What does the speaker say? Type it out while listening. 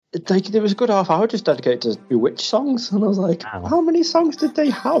like there was a good half hour just dedicated to Bewitched songs, and I was like, Wow. how many songs did they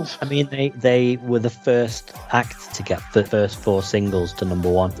have? I mean, they were the first act to get the first 4 singles to number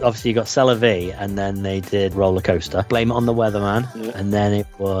 1. Obviously, you got C'est La Vie, and then they did Roller Coaster, Blame It on the Weatherman, and then it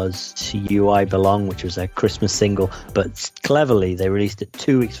was To You I Belong, which was a Christmas single. But cleverly, they released it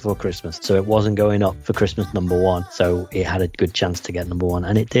 2 weeks before Christmas, so it wasn't going up for Christmas number 1. So it had a good chance to get number 1,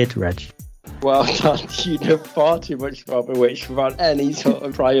 and it did, Reg. Well done. You know far too much about Bewitched without any sort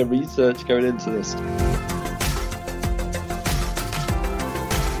of prior research going into this.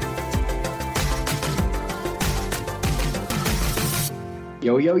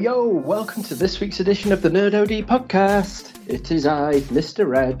 Yo, yo, yo. Welcome to this week's edition of the Nerd OD podcast. It is I, Mr.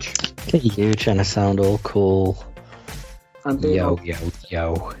 Reg. Look at you trying to sound all cool. And Yo.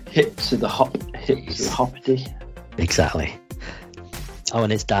 hip to the hoppity. Exactly. Oh,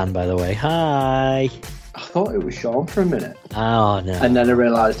 and it's Dan, by the way. Hi. I thought it was Sean for a minute. Oh, no. And then I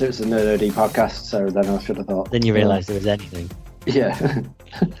realised it was a Nerd OD podcast, so then I should have thought. Then you realised there was anything. Yeah.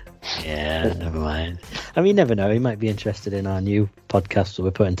 Yeah, never mind. I mean, you never know. He might be interested in our new podcast that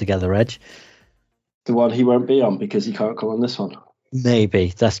we're putting together, Reg. The one he won't be on because he can't come on this one.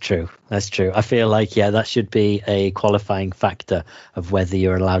 Maybe. That's true. I feel like, yeah, that should be a qualifying factor of whether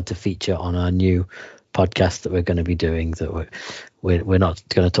you're allowed to feature on our new podcast that we're going to be doing, that we're not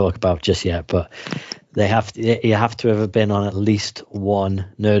going to talk about just yet, but you have to have been on at least one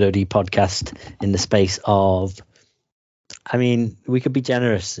Nerd OD podcast in the space of, I mean, we could be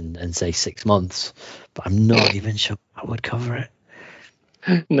generous and say 6 months, but I'm not even sure I would cover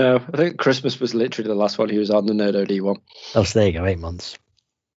it. No, I think Christmas was literally the last one he was on, the Nerd OD one. Oh, so there you go, 8 months.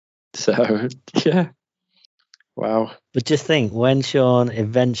 So, yeah. Wow. But just think, when Sean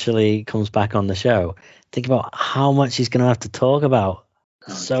eventually comes back on the show, think about how much he's going to have to talk about.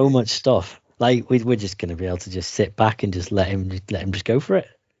 So much stuff. Like, we're just going to be able to just sit back and just let him just go for it.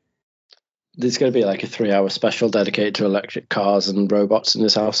 There's going to be like a 3-hour special dedicated to electric cars and robots in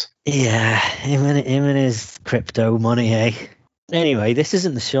his house. Yeah, him and his crypto money, eh? Anyway, this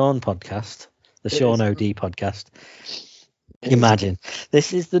isn't the Sean podcast, the Sean OD podcast. Imagine.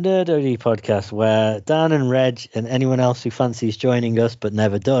 This is the Nerd OD podcast where Dan and Reg and anyone else who fancies joining us but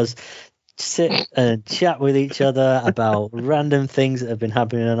never does sit and chat with each other about random things that have been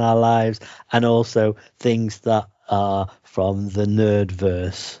happening in our lives and also things that are from the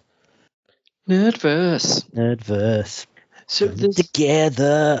Nerdverse. Nerdverse. So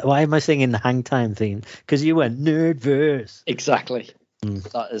together. Why am I singing the Hang Time theme? Because you went Nerdverse. Exactly.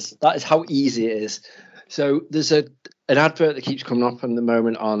 That is how easy it is. So there's an advert that keeps coming up at the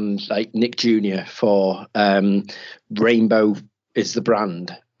moment on like Nick Jr. for Rainbow is the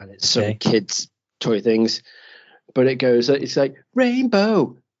brand, and it's some kids toy things, but it's like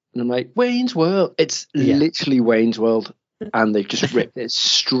Rainbow, and I'm like, Wayne's World. It's literally Wayne's World, and they've just ripped it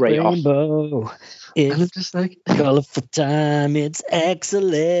straight Rainbow. off. And I'm just like, colorful time, it's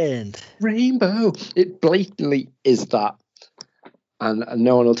excellent. Rainbow. It blatantly is that. And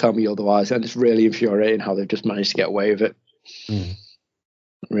no one will tell me otherwise. And it's really infuriating how they've just managed to get away with it. It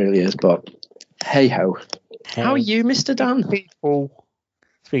really is. But hey ho. Hey. How are you, Mr. Dan? People.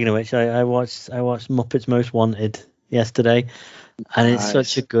 Speaking of which, I watched Muppets Most Wanted yesterday, and it's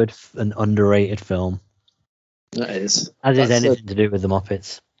such a good and underrated film. That is. As is anything to do with the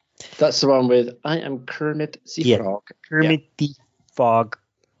Muppets. That's the one with I am Kermit the Frog. Kermit the Frog.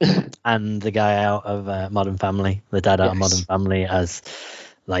 And the guy out of Modern Family, the dad out of Modern Family, as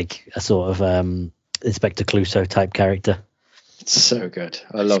like a sort of Inspector Clouseau type character. It's so good.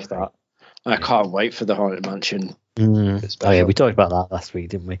 I love that. I can't wait for the Haunted Mansion. Oh yeah, we talked about that last week,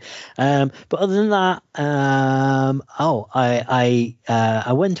 didn't we? But other than that,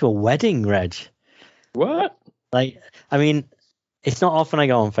 I went to a wedding, Reg. What? Like, I mean, it's not often I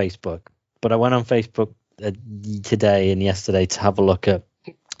go on Facebook, but I went on Facebook today and yesterday to have a look at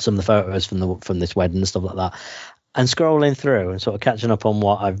some of the photos from this wedding and stuff like that, and scrolling through and sort of catching up on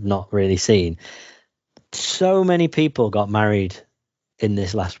what I've not really seen. So many people got married in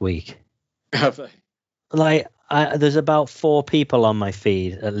this last week. Have they? Like, there's about 4 people on my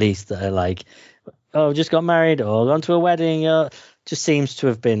feed at least that are like, oh, just got married or gone to a wedding. Just seems to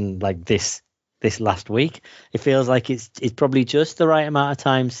have been like this last week. It feels like it's probably just the right amount of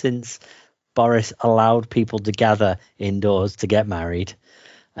time since Boris allowed people to gather indoors to get married.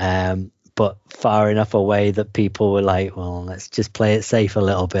 But far enough away that people were like, well, let's just play it safe a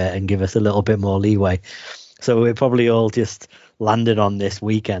little bit and give us a little bit more leeway. So it probably all just landed on this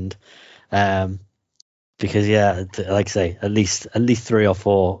weekend. Because like I say, at least 3 or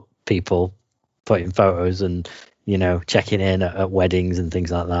 4 people putting photos and checking in at weddings and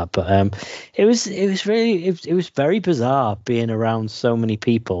things like that. But it was very bizarre being around so many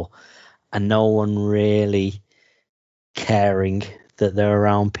people and no one really caring that they're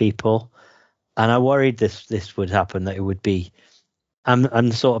around people. And I worried this would happen, that it would be. I'm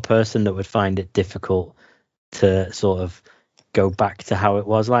the sort of person that would find it difficult to sort of go back to how it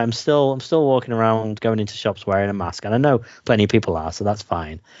was. Like I'm still walking around, going into shops wearing a mask, and I know plenty of people are, so that's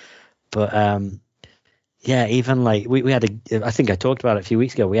fine. But yeah, even like we had I think I talked about it a few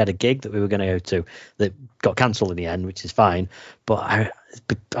weeks ago. We had a gig that we were going to go to that got cancelled in the end, which is fine. But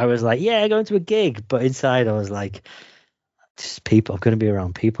I was like, yeah, going to a gig, but inside I was like, just people. I'm going to be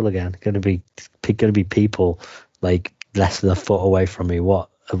around people again. Going to be people like less than a foot away from me. What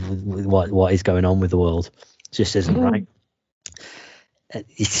is going on with the world? It just isn't right.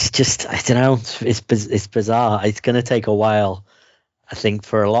 It's just, I don't know. It's bizarre. It's going to take a while, I think,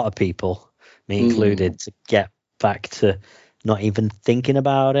 for a lot of people, me included, to get back to not even thinking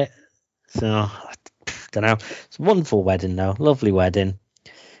about it. So I don't know. It's a wonderful wedding, though. Lovely wedding.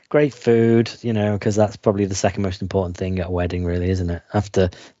 Great food, because that's probably the second most important thing at a wedding, really, isn't it? After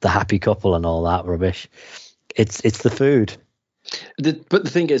the happy couple and all that rubbish, it's the food. But the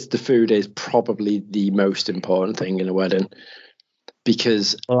thing is, the food is probably the most important thing in a wedding,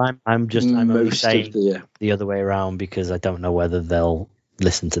 because I'm only saying the other way around because I don't know whether they'll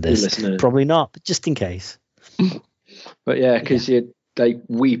listen to this. Probably not, but just in case. But yeah, because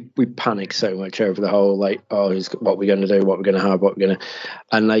we panic so much over the whole what we're going to do, what we're going to have,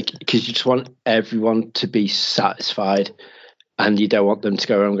 and because you just want everyone to be satisfied, and you don't want them to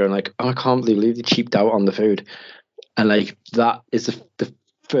go around going like, oh, I can't believe they cheaped out on the food. And that is the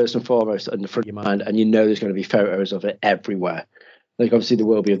first and foremost in the front of your mind, and there's going to be photos of it everywhere. Obviously there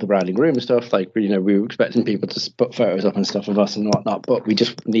will be of the bride and groom and stuff. We were expecting people to put photos up and stuff of us and whatnot, but we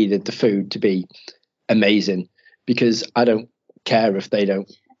just needed the food to be amazing, because I don't care if they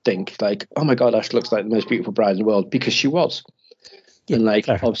don't think oh my God, Ash looks like the most beautiful bride in the world, because she was. Yeah, and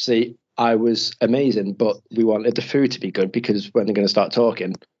obviously I was amazing, but we wanted the food to be good, because when they're going to start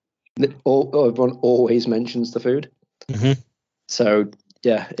talking, everyone always mentions the food. Mm-hmm. So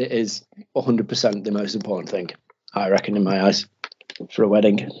yeah, it is 100% the most important thing, I reckon, in my eyes, for a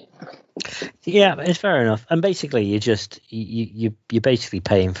wedding. Yeah, it's fair enough. And basically you're basically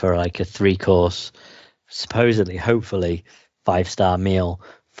paying for a 3-course, supposedly, hopefully 5-star meal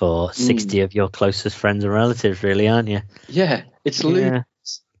for 60 of your closest friends and relatives, really, aren't you? Yeah, it's ludicrous.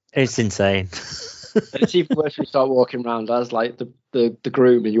 It's insane. It's even worse when you start walking around as the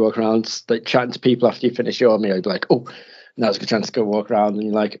groom, and you walk around chatting to people after you finish your meal. You'd be like, oh, now's a good chance to go walk around, and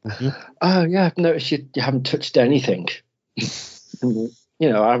you're like, oh yeah, I've noticed you haven't touched anything.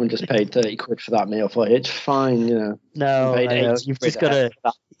 I haven't just paid 30 quid for that meal for you. It's fine, No, I know. You've just got to.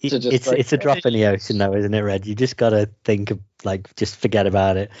 It's a drop in the ocean, though, isn't it, Red? You just got to think of just forget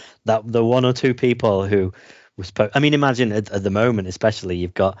about it. That the one or two people who was. Imagine at the moment,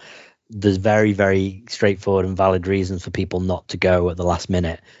 especially, there's very, very straightforward and valid reasons for people not to go at the last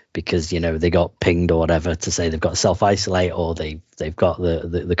minute, because they got pinged or whatever to say they've got to self-isolate, or they've got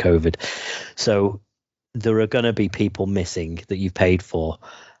the COVID. So there are going to be people missing that you've paid for,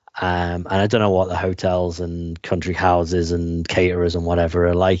 and I don't know what the hotels and country houses and caterers and whatever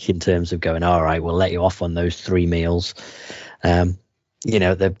are like in terms of going, all right, we'll let you off on those 3 meals. You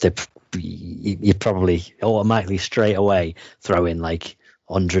probably automatically straight away throw in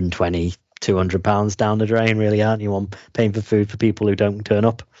 120, 200 pounds down the drain, really, aren't you, on paying for food for people who don't turn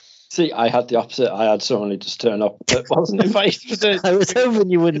up? See, I had the opposite. I had someone who just turned up that wasn't invited. I was hoping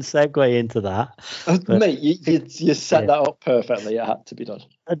you wouldn't segue into that. Mate, you set that up perfectly. It had to be done.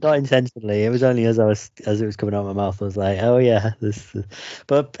 Not intentionally. It was only as it was coming out of my mouth, I was like, oh yeah.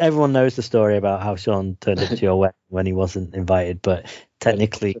 But everyone knows the story about how Sean turned up to your wedding when he wasn't invited. But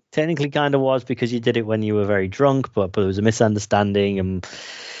technically kind of was, because you did it when you were very drunk. But it was a misunderstanding. And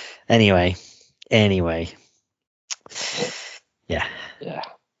anyway, yeah.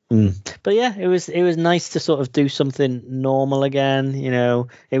 But yeah, it was nice to sort of do something normal again.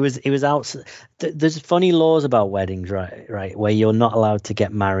 It was out. There's funny laws about weddings, right, where you're not allowed to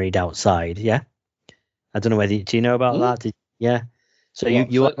get married outside. Yeah, I don't know whether do you know about that? Yeah. So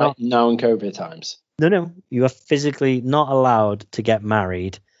you are not now in COVID times. No, you are physically not allowed to get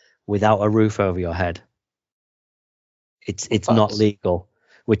married without a roof over your head. It's not legal,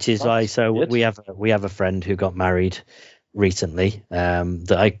 which is why. So we have a friend who got married recently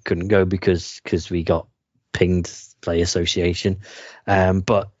that I couldn't go because we got pinged by association,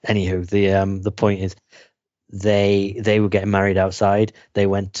 but anywho, the point is they were getting married outside. They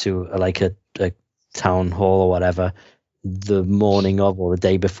went to a town hall or whatever the morning of or the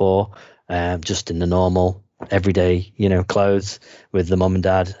day before, just in the normal everyday, clothes with the mum and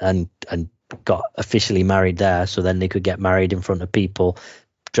dad, and got officially married there. So then they could get married in front of people,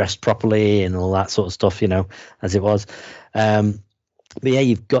 dressed properly and all that sort of stuff, as it was. But yeah,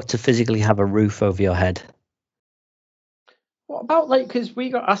 you've got to physically have a roof over your head. What about because we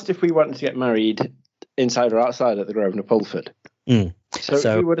got asked if we wanted to get married inside or outside at the Grosvenor Pulford. So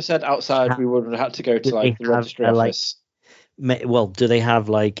if we would have said outside, we would have had to go to the registry office. Well, do they have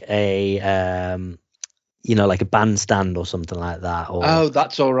a like a bandstand or something like that? Oh,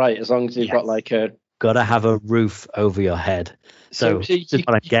 that's all right, as long as you've got got to have a roof over your head. So just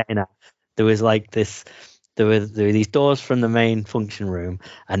what I'm getting at, there was there were these doors from the main function room,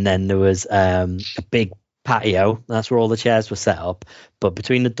 and then there was a big patio. That's where all the chairs were set up. But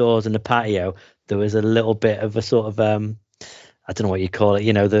between the doors and the patio, there was a little bit of a sort of I don't know what you call it.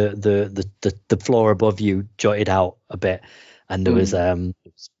 The floor above you jutted out a bit, and there was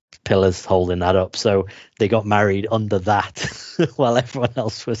pillars holding that up. So they got married under that while everyone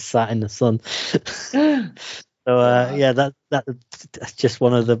else was sat in the sun. So that's just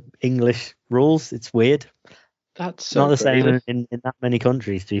one of the English rules. It's weird. That's so not the same in that many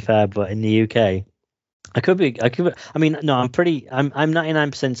countries, to be fair, but in the UK, I mean, no, I'm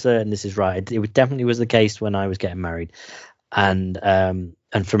 99% certain this is right. It definitely was the case when I was getting married, and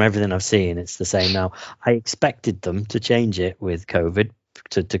from everything I've seen, it's the same now. I expected them to change it with COVID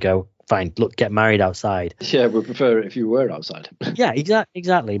to go, fine, look, get married outside. Yeah, we prefer it if you were outside. Yeah,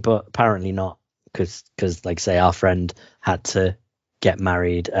 exactly, but apparently not, because like say our friend had to get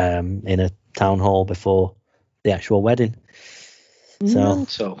married in a town hall before the actual wedding. So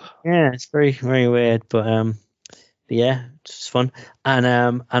yeah, it's very, very weird, but yeah, it's fun,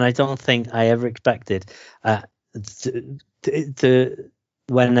 and I don't think I ever expected when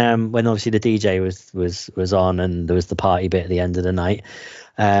obviously the DJ was on and there was the party bit at the end of the night.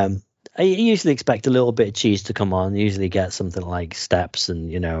 I usually expect a little bit of cheese to come on. Usually get something like Steps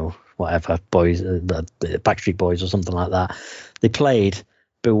and whatever boys, Backstreet Boys or something like that. They played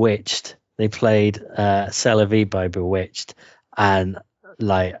Bewitched. They played C'est la Vie by Bewitched, and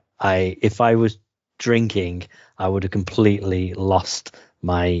if I was drinking, I would have completely lost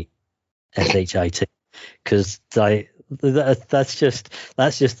my shit, because that's just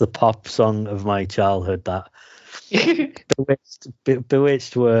the pop song of my childhood. That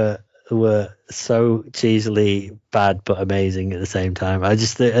Bewitched were so cheesily bad but amazing at the same time. I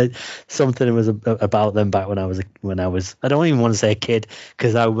just something was about them back when I was I don't even want to say a kid,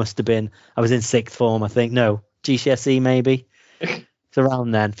 because I was in sixth form, I think. No, GCSE maybe. It's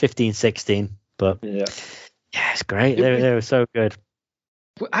around then, 15, 16. But yeah, it's great. They were so good.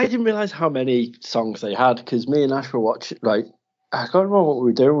 I didn't realize how many songs they had, because me and Ash were watching, I can't remember what we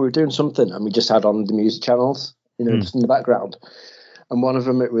were doing. We were doing something, and we just had on the music channels, just in the background. And one of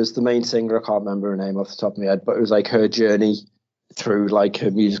them, it was the main singer. I can't remember her name off the top of my head, but it was her journey through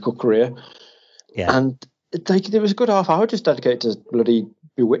her musical career. Yeah. And there was a good half hour just dedicated to bloody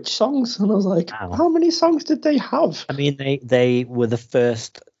Bewitched songs, and I was like, wow. How many songs did they have? I mean, they were the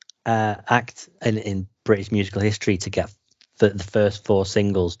first act in British musical history to get the first 4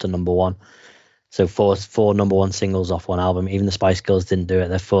 singles to number 1. So four number 1 singles off one album. Even the Spice Girls didn't do it.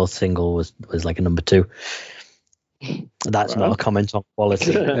 Their 4th single was a number 2. That's not a comment on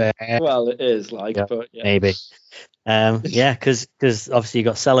quality. Well, it is but yeah. Maybe. Yeah, because obviously you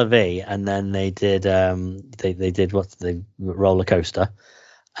got C'est la Vie, and then they did what's the Roller Coaster,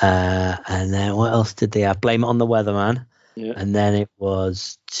 and then what else did they have? Blame It on the Weatherman, and then it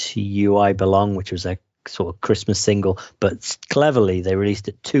was To You I Belong, which was a sort of Christmas single, but cleverly they released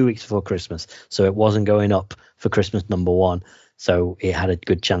it 2 weeks before Christmas, so it wasn't going up for Christmas number 1, so it had a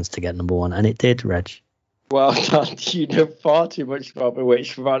good chance to get number 1, and it did, Reg. Well done. You know far too much about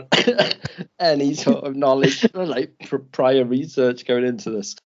Bewitched without any sort of knowledge or prior research going into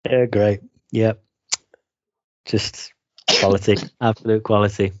this. Yeah, great. Yep. Just quality, absolute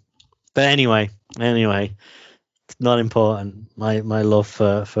quality. But anyway, it's not important. My love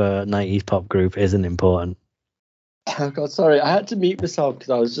for 90s pop group isn't important. Oh God, sorry. I had to mute myself because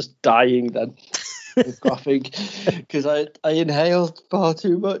I was just dying then. Coughing because I inhaled far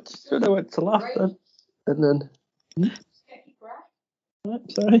too much. I don't know when to laugh then. And then,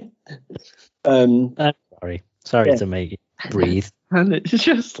 sorry. Sorry to make you breathe. And it's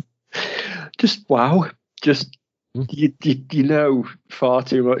just wow. Just you know far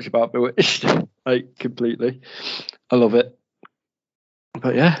too much about Bewitched, completely. I love it.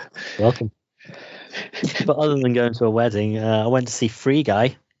 But yeah, welcome. But other than going to a wedding, I went to see Free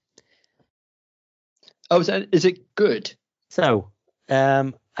Guy. Oh, is it good? So,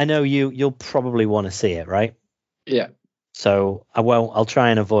 I know you'll probably want to see it, right? Yeah. So I'll try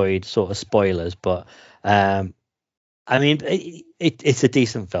and avoid sort of spoilers, but I mean, it's a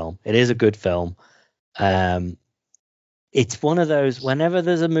decent film. It is a good film. It's one of those, whenever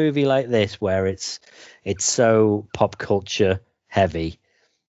there's a movie like this where it's so pop culture heavy,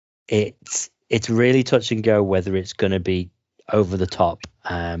 it's really touch and go whether it's going to be over the top,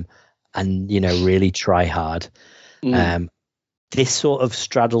 and really try hard. This sort of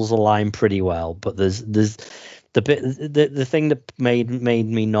straddles the line pretty well, but there's the thing that made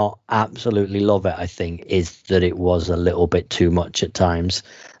me not absolutely love it, I think, is that it was a little bit too much at times.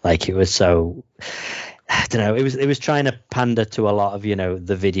 Like, it was so, I don't know, it was trying to pander to a lot of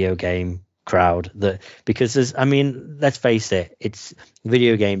the video game crowd, that because let's face it, it's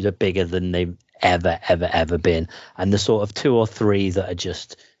video games are bigger than they've ever been, and the sort of 2 or 3 that are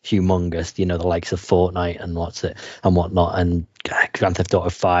just humongous, the likes of Fortnite and whatnot, and Grand Theft Auto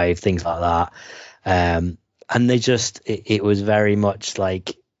 5, things like that. And they just, it was very much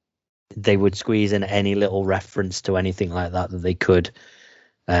like they would squeeze in any little reference to anything like that they could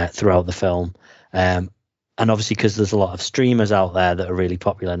throughout the film. And obviously, because there's a lot of streamers out there that are really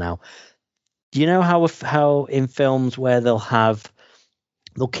popular now. Do you know how in films where they'll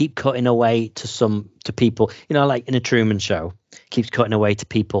keep cutting away to people, like in a Truman Show, keeps cutting away to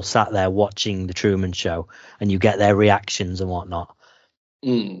people sat there watching the Truman Show, and you get their reactions and whatnot.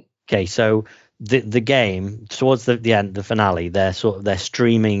 Okay, so the game towards the end, the finale, they're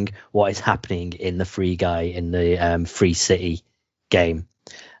streaming what is happening in the Free Guy, in the Free City game,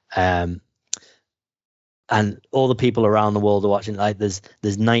 and all the people around the world are watching. Like, there's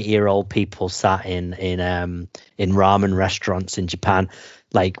 90-year-old people sat in ramen restaurants in Japan,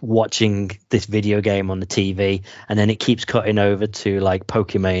 like watching this video game on the TV, and then it keeps cutting over to like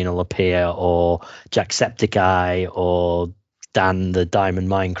Pokemon will appear, or Jacksepticeye, or Dan the Diamond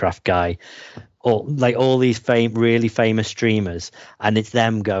Minecraft guy, or like all these really famous streamers, and it's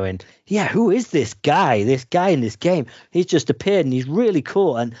them going, yeah, who is this guy in this game? He's just appeared and he's really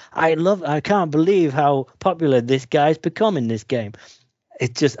cool, and I can't believe how popular this guy's become in this game.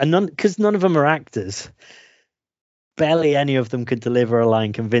 It's just, because none of them are actors, barely any of them could deliver a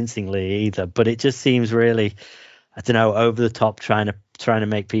line convincingly either, but it just seems really, I don't know, over the top, trying to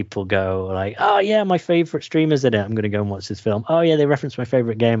make people go like, oh yeah, my favorite streamer's in it, I'm going to go and watch this film. Oh yeah, they referenced my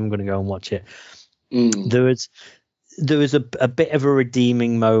favorite game, I'm going to go and watch it. There was a bit of a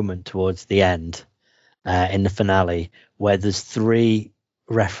redeeming moment towards the end, in the finale, where there's 3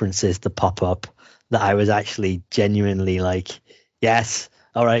 references that pop up that I was actually genuinely like, yes,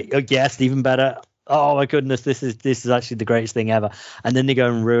 all right, yes, even better. Oh my goodness, this is actually the greatest thing ever. And then they go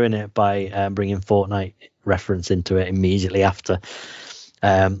and ruin it by bringing Fortnite reference into it immediately after.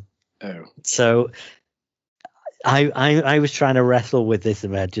 So I was trying to wrestle with this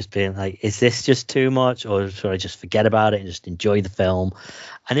about just being like, is this just too much, or should I just forget about it and just enjoy the film?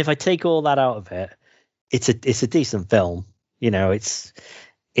 And if I take all that out of it, it's a decent film. It's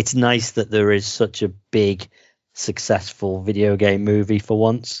nice that there is such a big, successful video game movie for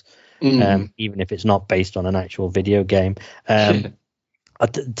once, even if it's not based on an actual video game. I'll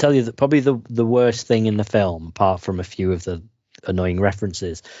tell you that probably the worst thing in the film, apart from a few of the annoying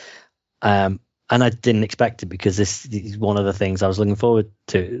references, and I didn't expect it, because this is one of the things I was looking forward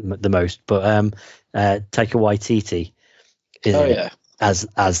to the most. But Taika Waititi is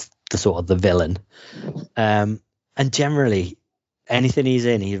as the sort of the villain, and generally anything he's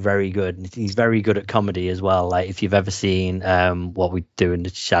in, he's very good. He's very good at comedy as well. Like, if you've ever seen What We Do in the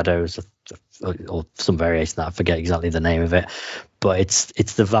Shadows, or some variation that, I forget exactly the name of it, but it's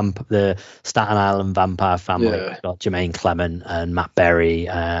the Staten Island vampire family. Yeah. It's got Jermaine Clement and Matt Berry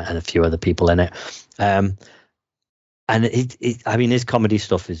and a few other people in it, and his comedy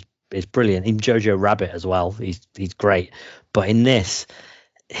stuff is brilliant. In Jojo Rabbit as well, he's great, but in this,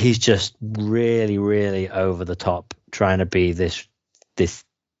 he's just really, really over the top, trying to be this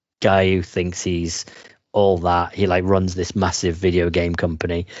guy who thinks he's all that. He like runs this massive video game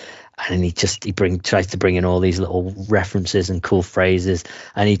company, and he tries to bring in all these little references and cool phrases,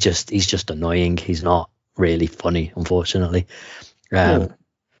 and he's just annoying. He's not really funny, unfortunately. But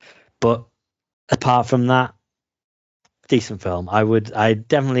apart from that, decent film.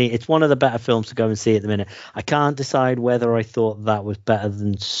 It's one of the better films to go and see at the minute. I can't decide whether I thought that was better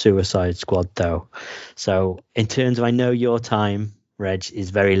than Suicide Squad though. So in terms of, I know your time, Reg,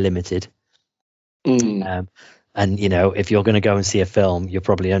 is very limited. And if you're going to go and see a film, you're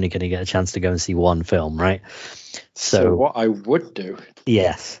probably only going to get a chance to go and see one film, right? So what I would do,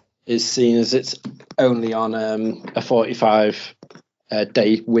 yes, is, seeing as it's only on a 45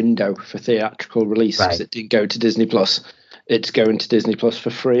 day window for theatrical release, because it didn't go to Disney Plus, it's going to Disney Plus for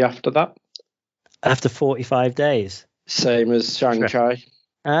free after that. After 45 days. Same as Shang-Chi.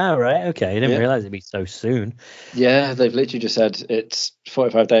 Ah, right. Okay. I didn't Yeah. realize it'd be so soon. Yeah, they've literally just said it's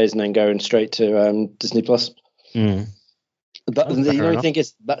 45 days and then going straight to Disney Plus. Mm. The only enough. thing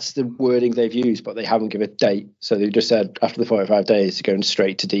is that's the wording they've used, but they haven't given a date. So they've just said after the 45 days, going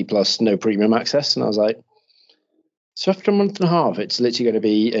straight to D Plus, no premium access. And I was like, so after a month and a half, it's literally going to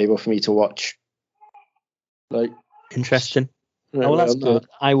be able for me to watch. Like, Interesting. right Oh, well, away that's on good. that.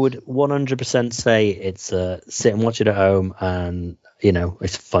 I would 100% say it's sit and watch it at home, and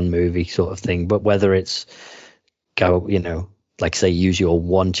it's a fun movie sort of thing. But whether it's go, like say, use your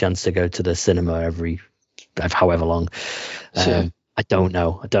one chance to go to the cinema every however long, Yeah. I don't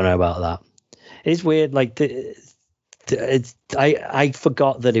know. I don't know about that. It's weird. Like I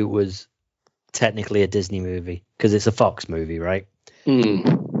forgot that it was technically a Disney movie because it's a Fox movie, right?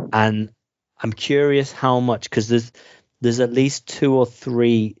 Mm. And I'm curious how much, because there's at least 2 or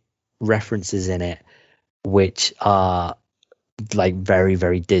 3 references in it which are like very,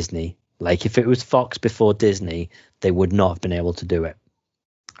 very Disney. Like if it was Fox before Disney, they would not have been able to do it.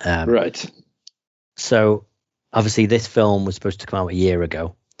 Right. So obviously this film was supposed to come out a year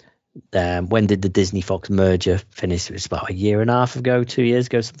ago. When did the Disney Fox merger finish? It was about a year and a half ago, 2 years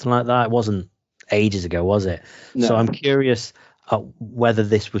ago, something like that. It wasn't ages ago, was it? No. So I'm curious whether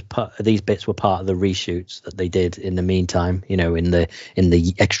these bits were part of the reshoots that they did in the meantime, in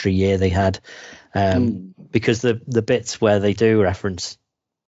the extra year they had, because the bits where they do reference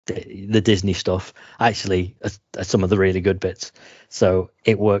the Disney stuff actually are some of the really good bits. So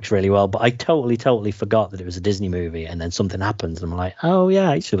it works really well. But I totally forgot that it was a Disney movie, and then something happens, and I'm like, oh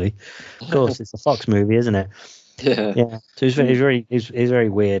yeah, actually, of course, it's a Fox movie, isn't it? Yeah. So it's very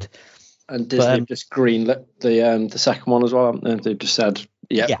weird. And Disney have just greenlit the second one as well. And they've just said,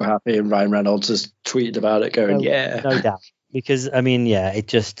 yeah, we're happy. And Ryan Reynolds has tweeted about it, going, no doubt. Because I mean,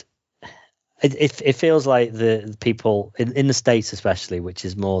 it feels like the people in the States, especially, which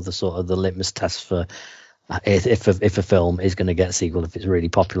is more the sort of the litmus test for if a film is going to get a sequel, if it's really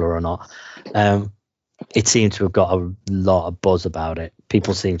popular or not. It seemed to have got a lot of buzz about it.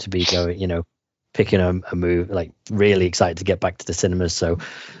 People seem to be going, picking a move, like really excited to get back to the cinemas. So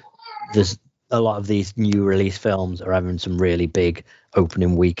there's a lot of these new release films are having some really big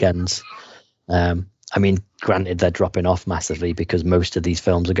opening weekends. I mean, granted, they're dropping off massively because most of these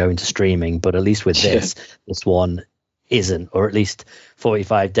films are going to streaming, but at least with this one isn't, or at least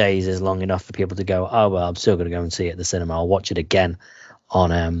 45 days is long enough for people to go, oh, well, I'm still going to go and see it at the cinema. I'll watch it again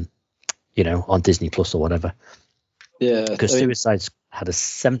on, on Disney Plus or whatever. Yeah. Because Suicide had a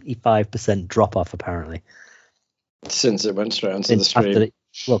 75% drop off, apparently. Since it went straight onto the stream.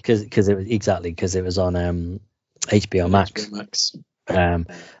 Because it was on HBO Max. HBO Max.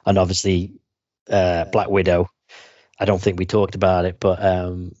 And obviously, Black Widow. I don't think we talked about it,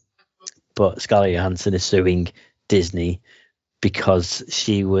 but Scarlett Johansson is suing Disney because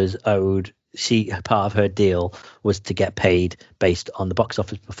she was owed. Part of her deal was to get paid based on the box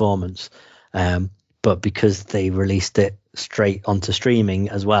office performance, but because they released it straight onto streaming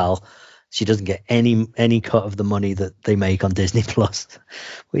as well, she doesn't get any cut of the money that they make on Disney Plus,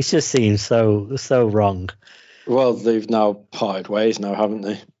 which just seems so wrong. Well, they've now parted ways now, haven't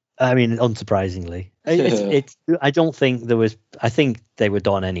they? I mean, unsurprisingly, I don't think there was. I think they were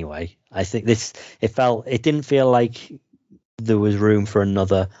done anyway. I think it didn't feel like there was room for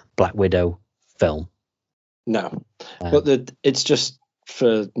another Black Widow film. No, but it's just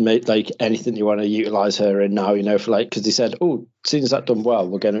for like anything you want to utilize her in now, for because they said, oh, as soon as that done well,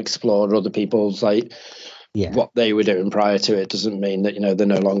 we're going to explore other people's what they were doing prior to it. Doesn't mean that they're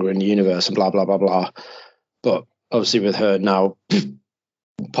no longer in the universe and blah blah blah blah. But obviously with her now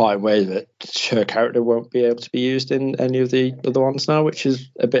parting ways, that her character won't be able to be used in any of the other ones now, which is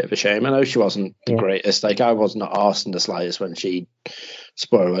a bit of a shame. I know she wasn't the greatest. Like I was not arsed in the slightest when she,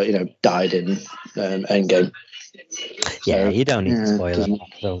 spoiler, died in Endgame. Yeah, you don't need to spoil it.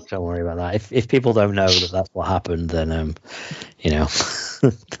 Don't worry about that. If people don't know that that's what happened, then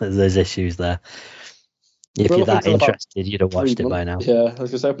there's issues there. If you're that interested, you'd have watched it by now. Yeah, I was going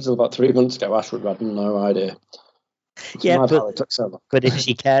to say up until about 3 months ago, Ash would have had no idea. Yeah, but if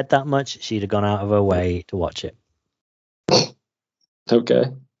she cared that much, she'd have gone out of her way to watch it. Okay.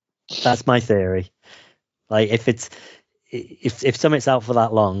 That's my theory. Like if something's out for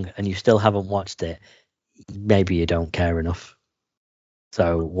that long and you still haven't watched it, maybe you don't care enough.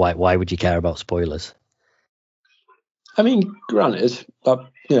 So why would you care about spoilers? I mean, granted,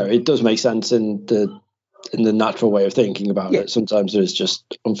 it does make sense in the natural way of thinking about it. Sometimes there's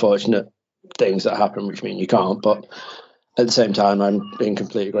just unfortunate things that happen which mean you can't, but at the same time I'm in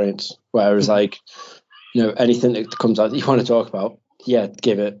complete agreement. Whereas anything that comes out that you want to talk about,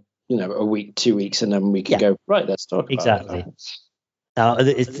 give it a week, 2 weeks, and then we can go, right, let's talk about exactly. it. Now,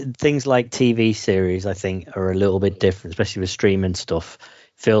 things like TV series, I think, are a little bit different, especially with streaming stuff.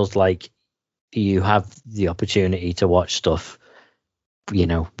 Feels like you have the opportunity to watch stuff,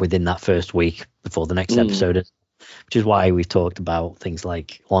 within that first week before the next episode, which is why we've talked about things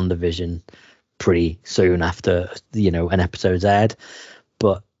like WandaVision pretty soon after, an episode's aired.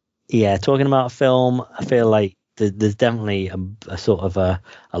 But yeah, talking about a film, I feel like there's definitely a sort of a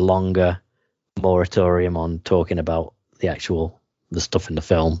longer moratorium on talking about the stuff in the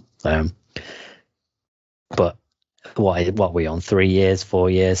film. But what we on 3 years, 4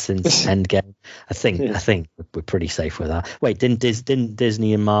 years since Endgame? I think we're pretty safe with that. Wait, didn't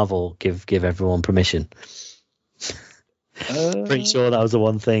Disney and Marvel give everyone permission? Pretty sure that was the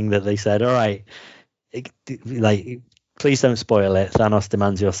one thing that they said. All right, please don't spoil it. Thanos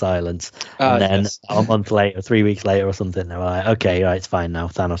demands your silence. And then a month later, 3 weeks later or something, they were like, okay, right, it's fine now.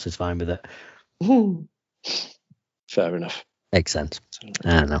 Thanos is fine with it. Fair enough. Makes sense.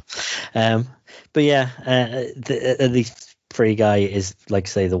 I don't know. But yeah, the Free Guy is, like,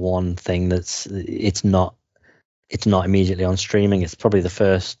 say, the one thing that's it's not immediately on streaming. It's probably the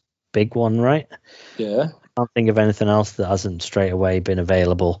first big one, right? Yeah. I can't think of anything else that hasn't straight away been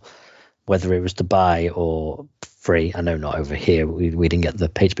available, whether it was to buy or free. I know not over here. We didn't get the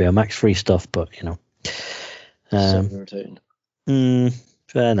HBO Max free stuff, but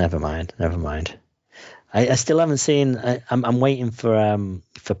never mind. I still haven't seen. I'm waiting for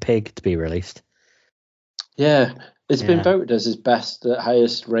Pig to be released. Yeah, it's been voted as his best,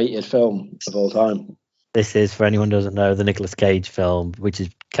 highest rated film of all time. This is, for anyone who doesn't know, the Nicolas Cage film, which is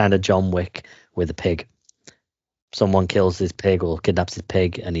kind of John Wick with a pig. Someone kills his pig or kidnaps his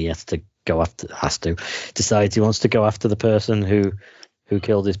pig, and he decides he wants to go after the person who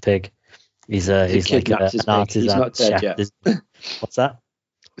killed his pig. He's like an artisan. He's not dead chef. yet. What's that?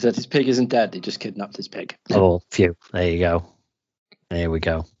 He said his pig isn't dead. He just kidnapped his pig. Oh, phew! There you go. There we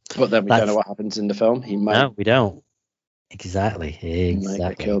go. But then we don't know what happens in the film. No, we don't. Exactly. He might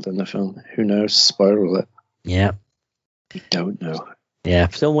get killed in the film. Who knows? Spoiler alert. Yeah. We don't know. Yeah,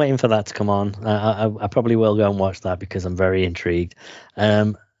 still waiting for that to come on. I probably will go and watch that because I'm very intrigued.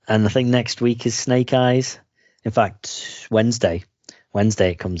 And I think next week is Snake Eyes. In fact, Wednesday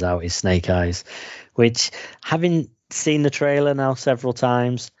it comes out is Snake Eyes, which, having seen the trailer now several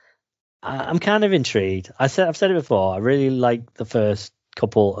times, I'm kind of intrigued. I've said it before. I really like the first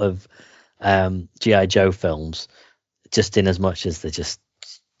couple of G.I. Joe films, just in as much as they're just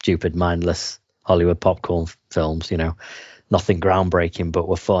stupid, mindless Hollywood popcorn films, nothing groundbreaking, but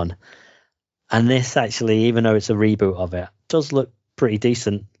were fun. And this actually, even though it's a reboot of it, does look pretty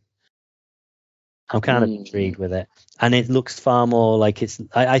decent. I'm kind of intrigued with it. And it looks far more like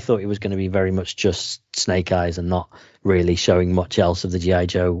I thought it was going to be very much just Snake Eyes and not really showing much else of the G.I.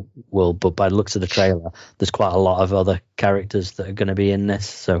 Joe world. But by the looks of the trailer, there's quite a lot of other characters that are going to be in this.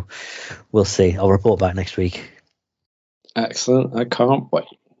 So we'll see. I'll report back next week. Excellent. I can't wait.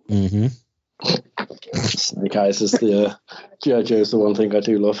 Mm-hmm. Snake Eyes is the G.I. Joe is the one thing I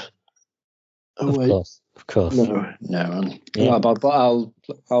do love. Of course. No. Yeah. But I'll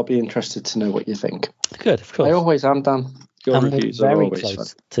be interested to know what you think. Good, of course. I always am, Dan. Your reviews are always fun.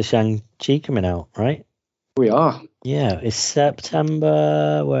 Close to Shang-Chi coming out, right? We are. Yeah, it's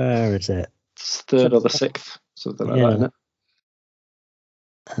September. Where is it? It's 3rd or the 6th, something like that,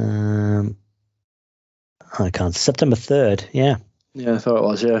 isn't it? I can't. September 3rd. Yeah. Yeah, I thought it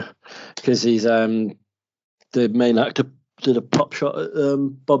was. Yeah, because he's the main actor did a pop shot at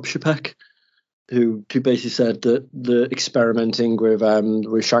Bob Chapek, who basically said that the experimenting with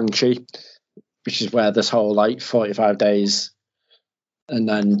Shang-Chi, which is where this whole 45 days and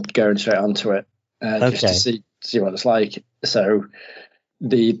then going straight onto it, just to see what it's like. So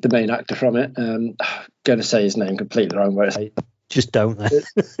the main actor from it, I'm going to say his name completely wrong, but just don't.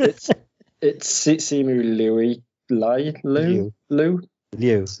 It's Simu Liu.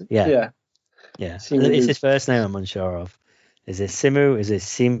 Yeah. It's his first name I'm unsure of. Is it Simu? Is it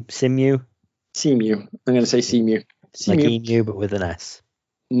Simu? Simu. I'm going to say Simu. Like Emu, but with an S.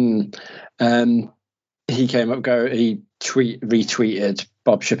 He came up, he retweeted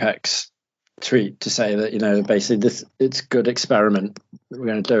Bob Chapek's tweet to say that, basically it's a good experiment. We're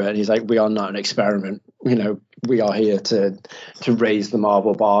going to do it. And he's like, we are not an experiment. We are here to raise the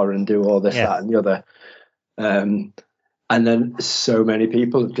Marvel bar and do all this, that, and the other. And then so many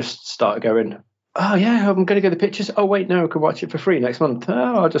people just start going, oh yeah, I'm going to get the pictures. Oh wait, no, I can watch it for free next month.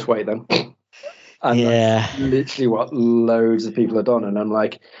 Oh, I'll just wait then. And that's literally what loads of people have done. And I'm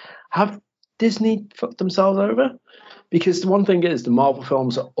like, have Disney fucked themselves over? Because the one thing is, the Marvel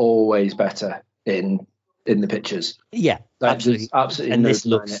films are always better in the pictures. Yeah, Like, Absolutely. there's absolutely And no this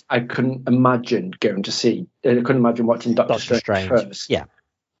denying looks- it. I couldn't imagine going to see. I couldn't imagine watching Doctor Strange first Yeah.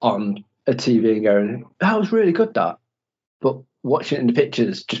 on a TV and going, "That was really good." That, but watching it in the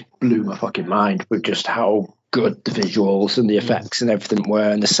pictures just blew my fucking mind with just how good the visuals and the effects and everything were,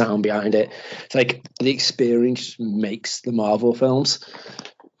 and the sound behind it. It's like the experience makes the Marvel films.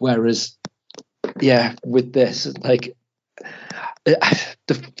 Whereas, yeah, with this, like,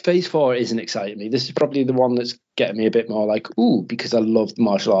 the Phase 4 isn't exciting me. This is probably the one that's getting me a bit more like, ooh, because I love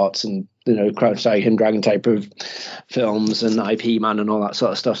martial arts and, you know, Crouch Tiger, Hidden Dragon type of films and IP Man and all that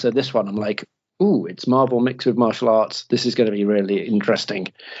sort of stuff. So this one, I'm like, ooh, it's Marvel mixed with martial arts. This is going to be really interesting.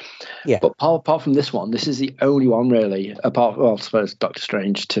 Yeah. But apart from this one, this is the only one really, well, I suppose Doctor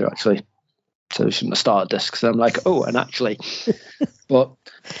Strange too, actually. So we shouldn't have started this because I'm like, oh, and actually. But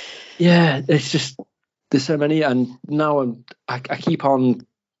yeah, it's just, there's so many. And now I keep on,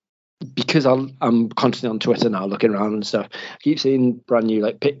 because I'm constantly on Twitter now looking around and stuff. I keep seeing brand new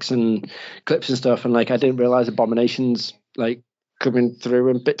like pics and clips and stuff. And like, I didn't realize Abomination's like coming through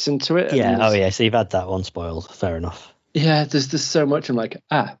and bits into it. Yeah. And Oh, yeah. So you've had that one spoiled. Fair enough. yeah, there's so much. I'm like,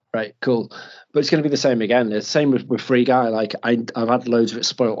 right, cool. But it's going to be the same again. It's the same with Free Guy. Like I've had loads of it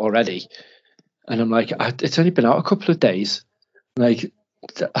spoiled already, and I'm like, it's only been out a couple of days. Like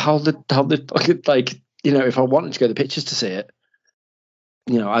how the fucking, like, you know, if I wanted to go to the pictures to see it,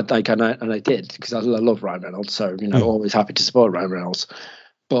 you know, I did because I love Ryan Reynolds. So, you know, always happy to support Ryan Reynolds.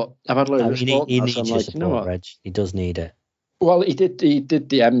 But I've had loads of support he now, needs so I'm your like, support, you know what? Reg. He does need it. Well, he did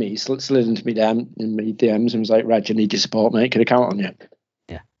DM me, slid into me DMs and was like, Reg, I need your support, mate. Can I count on you?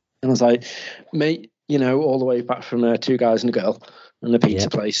 Yeah. And I was like, mate, you know, all the way back from Two Guys and a Girl and the pizza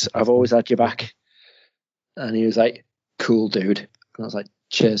place, I've always had your back. And he was like, cool, dude. And I was like,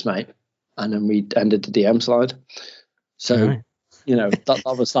 cheers, mate. And then we ended the DM slide. So, Right. you know, that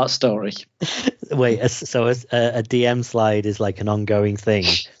was that story. Wait, so a DM slide is like an ongoing thing.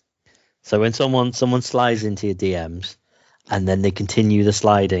 So when someone slides into your DMs, and then they continue the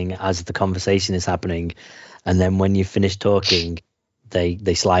sliding as the conversation is happening, and then when you finish talking, they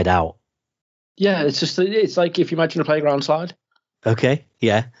slide out. Yeah, it's like if you imagine a playground slide. Okay,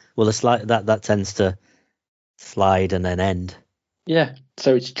 yeah. Well, the slide that tends to slide and then end. Yeah,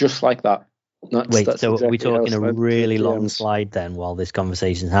 so it's just like that. Wait, so are we exactly how talking a slides really into long DMs. slide then while this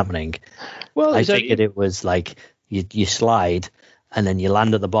conversation is happening? Well, I figured it was like you slide and then you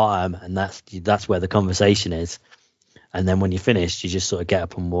land at the bottom, and that's where the conversation is. And then when you're finished, you just sort of get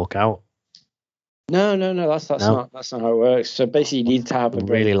up and walk out. No, that's No? not how it works. So basically, you need to have a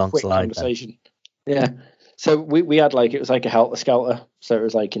Really very long quick slide, conversation. Yeah. So we had like, it was like a helter skelter. So it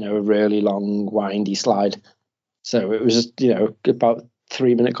was like, you know, a really long, windy slide. So it was just, you know, about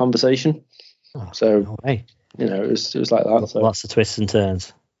 3-minute conversation. Oh, So no way. you know, it was like that. So Lots of twists and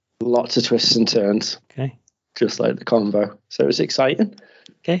turns. lots of twists and turns, Okay. just like the convo. So it was exciting.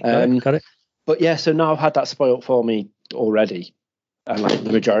 Okay. Got it. But yeah, so now I've had that spoiled for me already, and like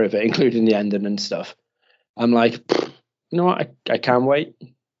the majority of it, including the ending and stuff. I'm like, you know what? I can't wait.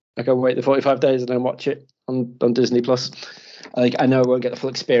 I can wait the 45 days and then watch it on Disney Plus. Like, I know I won't get the full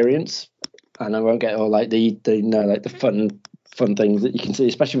experience, and I won't get all like the you know, like the fun things that you can see,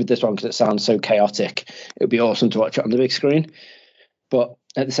 especially with this one because it sounds so chaotic. It would be awesome to watch it on the big screen. But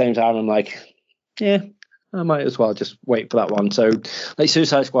at the same time, I'm like, yeah, I might as well just wait for that one. So, like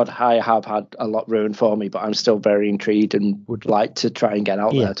Suicide Squad, I have had a lot ruined for me, but I'm still very intrigued and would like to try and get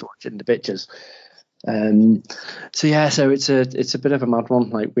out there to watch it in the pictures. So yeah, so it's a bit of a mad one.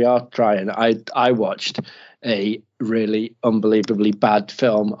 Like, we are trying. I watched a really unbelievably bad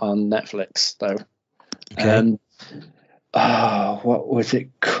film on Netflix though. Okay. What was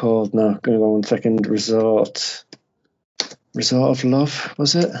it called? No, going to go 1 second. Resort of Love,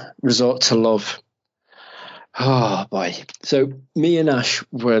 was it? Resort to Love. Oh boy. So me and Ash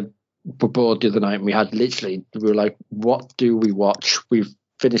were bored the other night, and we were like, what do we watch? We've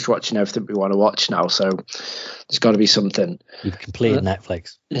finished watching everything we want to watch now, so there's got to be something. You've completed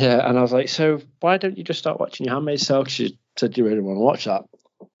Netflix. Yeah, and I was like, so why don't you just start watching Your Handmaid's Tale? She said you really want to watch that,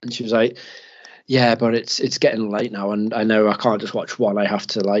 and she was like, yeah, but it's getting late now, and I know I can't just watch one. I have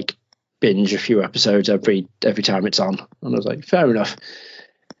to like binge a few episodes every time it's on. And I was like, fair enough.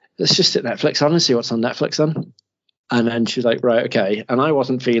 Let's just hit Netflix on and see what's on Netflix then. And then she's like, right, okay. And I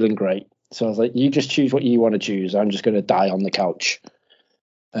wasn't feeling great, so I was like, you just choose what you want to choose. I'm just going to die on the couch.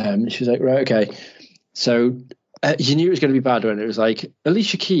 She was like, right, okay. So you knew it was going to be bad when it was like,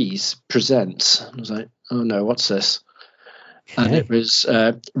 Alicia Keys presents. I was like, oh no, what's this? Okay. And it was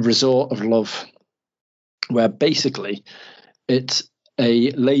Resort of Love, where basically it's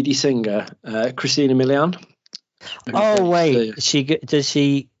a lady singer, Christina Milian. Oh wait, does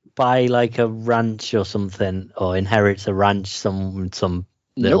she buy like a ranch or something, or inherits a ranch some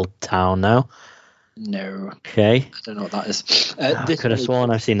little town now? No. Okay. I don't know what that is. I could have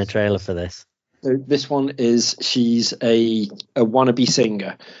sworn I've seen a trailer for this. This one is she's a wannabe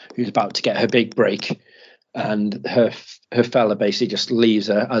singer who's about to get her big break, and her fella basically just leaves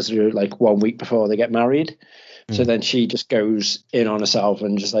her as like 1 week before they get married. So then she just goes in on herself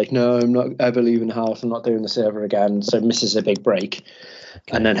and just like, no, I'm not ever leaving the house. I'm not doing this ever again. So misses a big break.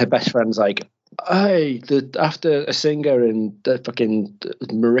 Okay. And then her best friend's like, hey, after a singer in the fucking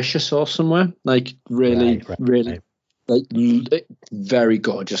Mauritius or somewhere, like really, like very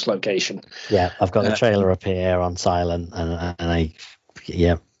gorgeous location. Yeah, I've got the trailer up here on silent, and I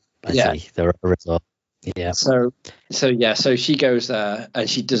see they're a resort. Yeah. So she goes there and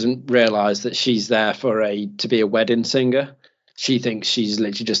she doesn't realize that she's there to be a wedding singer. She thinks she's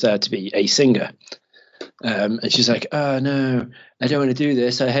literally just there to be a singer. And she's like, oh no, I don't want to do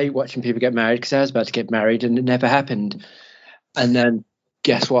this. I hate watching people get married because I was about to get married and it never happened. And then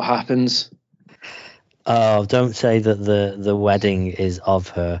guess what happens? Oh, don't say that the wedding is of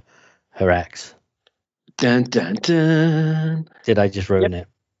her ex. Dun, dun, dun. Did I just ruin it?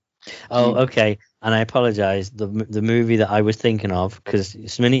 Oh, okay. And I apologize. The movie that I was thinking of, because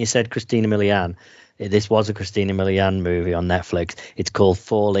the minute you said Christina Milian, this was a Christina Milian movie on Netflix. It's called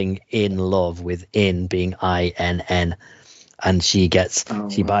Falling in Love, with "in" being INN, and she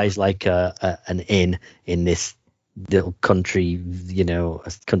buys like an inn in this little country,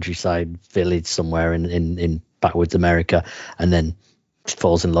 a countryside village somewhere in backwoods America, and then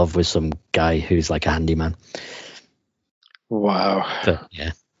falls in love with some guy who's like a handyman. Wow. But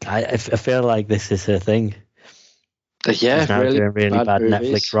yeah. I feel like this is her thing. Yeah, she's now really doing really bad movies.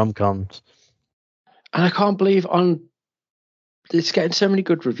 Netflix rom-coms. And I can't believe it's getting so many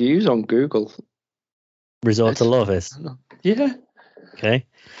good reviews on Google. Resort to Love is? Yeah. Okay.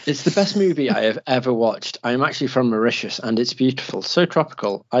 It's the best movie I have ever watched. I'm actually from Mauritius and it's beautiful, so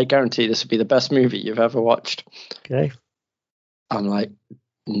tropical. I guarantee this will be the best movie you've ever watched. Okay. I'm like,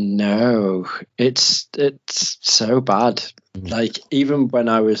 no, it's so bad. Like, even when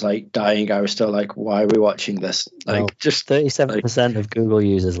I was like dying, I was still like, why are we watching this? Like, just 37% of Google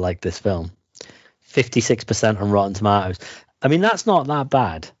users like this film, 56% on Rotten Tomatoes. I mean, that's not that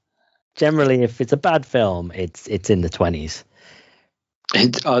bad. Generally, if it's a bad film, it's in the 20s.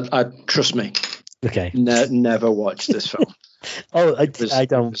 I trust me. Okay. Never watched this film. I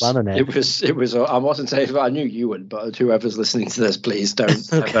don't plan on it. It was. I wasn't saying, I knew you would, but whoever's listening to this, please don't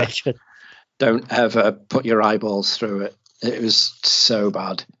don't ever put your eyeballs through it. It was so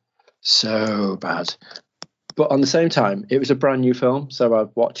bad. But on the same time, it was a brand new film, so I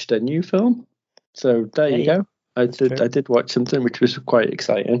watched a new film. So there you go. I did watch something which was quite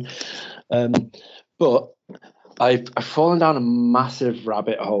exciting. But I've fallen down a massive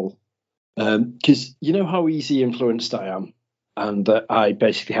rabbit hole because you know how easy influenced I am, and that I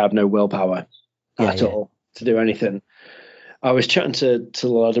basically have no willpower at all to do anything. I was chatting to the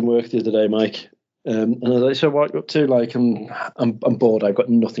lad in work the other day, Mike, and I was like, "So what are you up to?" Like, I'm bored. I've got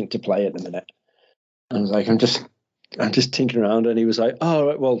nothing to play at the minute. And I was like, I'm just tinkering around. And he was like, "Oh,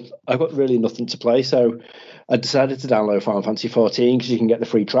 right, well, I've got really nothing to play." So I decided to download Final Fantasy 14 because you can get the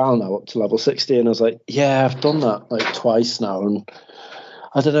free trial now up to level 60. And I was like, yeah, I've done that like twice now. And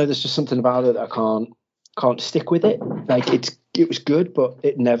I don't know, there's just something about it. I can't stick with it. Like, it was good, but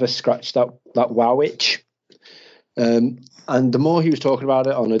it never scratched that wow itch. And the more he was talking about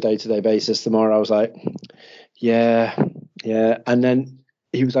it on a day-to-day basis, the more I was like, yeah. And then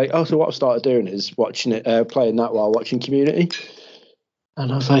he was like, oh, so what I've started doing is watching it, playing that while watching Community.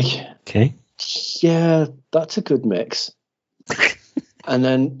 And I was like, okay, yeah, that's a good mix. and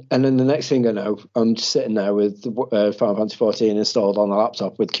then the next thing I know, I'm just sitting there with Final Fantasy 14 installed on the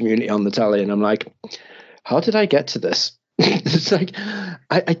laptop with Community on the telly, and I'm like, how did I get to this? It's like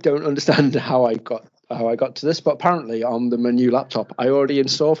I don't understand how I got to this, but apparently on my new laptop I already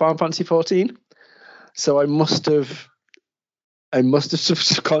installed Final Fantasy 14, so I must have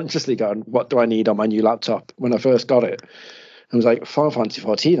subconsciously gone, what do I need on my new laptop? When I first got it, I was like, Final Fantasy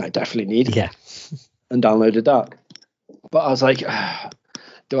 14 I definitely need, and downloaded that. But I was like,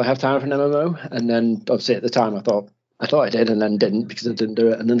 do I have time for an MMO? And then obviously at the time I thought I did, and then didn't because I didn't do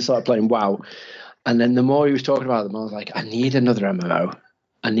it, and then started playing WoW. And then the more he was talking about them, I was like, I need another MMO.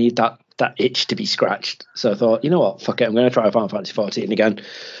 I need that itch to be scratched. So I thought, you know what, fuck it, I'm going to try Final Fantasy 14 again,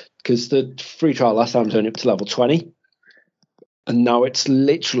 because the free trial last time was only up to level 20, and now it's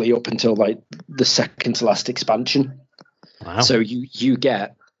literally up until like the second to last expansion. Wow. So you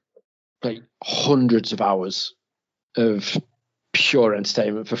get like hundreds of hours of pure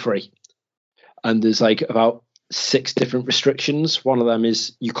entertainment for free, and there's like about 6 different restrictions. One of them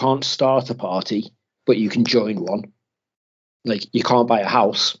is you can't start a party, but you can join one. Like, you can't buy a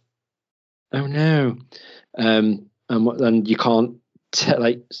house. Oh no. And you can't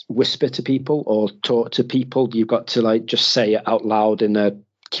like whisper to people or talk to people. You've got to like just say it out loud in a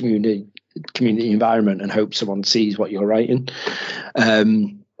community environment and hope someone sees what you're writing.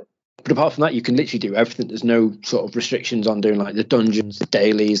 But apart from that, you can literally do everything. There's no sort of restrictions on doing like the dungeons, the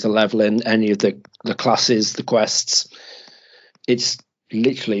dailies, the leveling, any of the classes, the quests. It's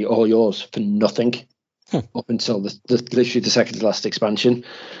literally all yours for nothing up until literally the second to last expansion.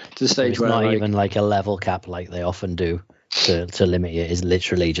 To the stage it's where not even like a level cap like they often do to limit you. It's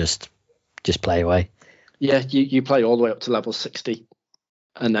literally just play away. Yeah, you play all the way up to level 60,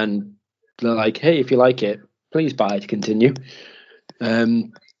 and then they're like, "Hey, if you like it, please buy to continue."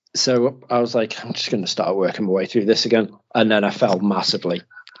 So I was like, I'm just going to start working my way through this again. And then I fell massively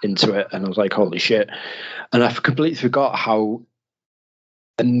into it. And I was like, holy shit. And I completely forgot how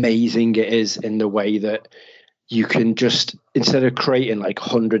amazing it is in the way that you can just, instead of creating like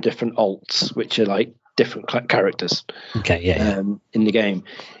 100 different alts, which are like different characters in the game,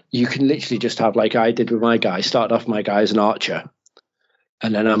 you can literally just have, like I did with my guy, started off my guy as an archer.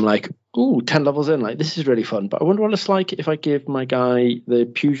 And then I'm like, ooh, 10 levels in, like, this is really fun. But I wonder what it's like if I give my guy the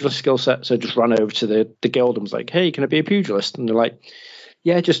pugilist skill set. So I just ran over to the guild and was like, hey, can I be a pugilist? And they're like,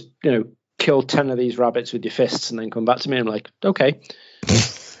 yeah, just, kill 10 of these rabbits with your fists and then come back to me. I'm like, okay.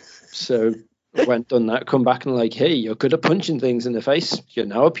 So I went, done that, come back and like, hey, you're good at punching things in the face. You're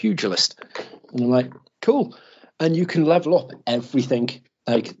now a pugilist. And I'm like, cool. And you can level up everything.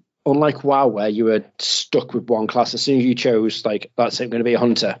 Like, unlike WoW, where you were stuck with one class, as soon as you chose, like, that's it, I'm going to be a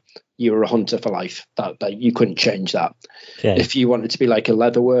hunter, you were a hunter for life. That you couldn't change that. Yeah. If you wanted to be like a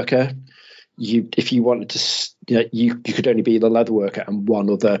leather worker, if you wanted to, you could only be the leather worker and one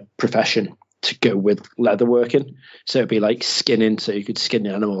other profession to go with leather working. So it'd be like skinning, so you could skin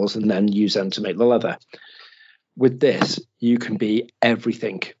the animals and then use them to make the leather. With this, you can be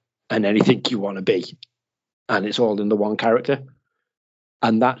everything and anything you want to be, and it's all in the one character.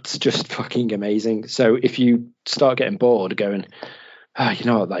 And that's just fucking amazing. So if you start getting bored, going, you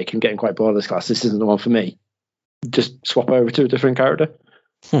know what, like, I'm getting quite bored of this class, this isn't the one for me, just swap over to a different character.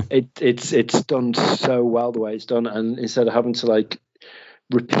 It's done so well the way it's done, and instead of having to like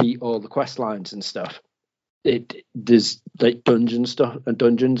repeat all the quest lines and stuff, there's like dungeons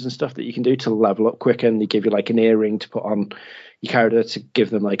and stuff that you can do to level up quicker, and they give you like an earring to put on your character to give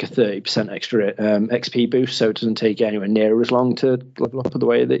them like a 30% extra XP boost, so it doesn't take you anywhere near as long to level up the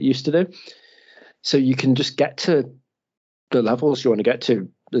way that it used to do. So you can just get to the levels you want to get to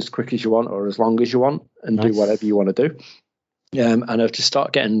as quick as you want or as long as you want, and do whatever you want to do. And I've just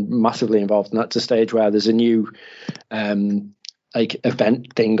started getting massively involved, and that's a stage where there's a new like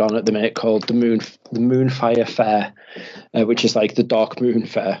event thing on at the minute called the Moonfire Fair, which is like the Dark Moon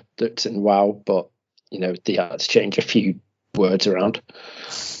Fair that's in WoW, but they had to change a few words around.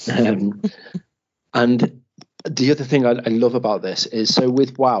 And the other thing I love about this is, so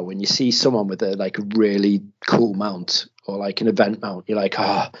with WoW, when you see someone with a like a really cool mount or like an event mount, you're like,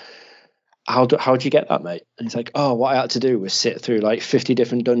 how'd you get that, mate? And it's like, what I had to do was sit through like 50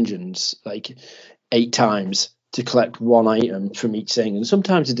 different dungeons like 8 times to collect one item from each thing, and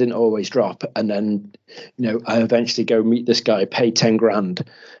sometimes it didn't always drop. And then I eventually go meet this guy, pay 10 grand,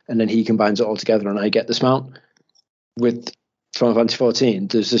 and then he combines it all together and I get this mount. With Final Fantasy 14,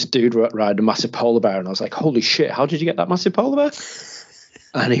 there's this dude riding a massive polar bear, and I was like, holy shit, how did you get that massive polar bear?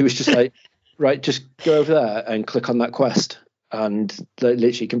 And he was just like, right, just go over there and click on that quest and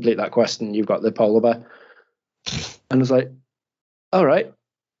literally complete that quest and you've got the polar bear. And I was like, all right,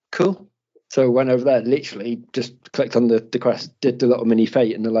 cool. So I went over there, literally just clicked on the quest, did the little mini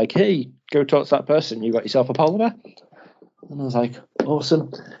fate, and they're like, hey, go talk to that person, you got yourself a polar bear. And I was like,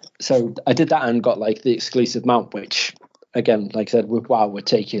 awesome. So I did that and got like the exclusive mount, which again, like I said, with WoW would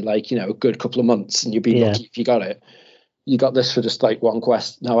take you like, a good couple of months, and you'd be lucky if you got it. You got this for just like one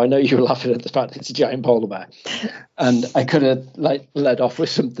quest. Now I know you were laughing at the fact it's a giant polar bear, and I could have like led off with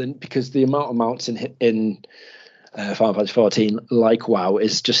something, because the amount of mounts in Final Fantasy 14, like WoW,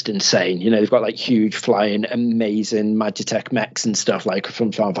 is just insane. They've got like huge flying, amazing Magitech mechs and stuff like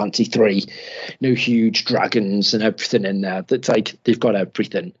from Final Fantasy 3. Huge dragons and everything in there. That's like, they've got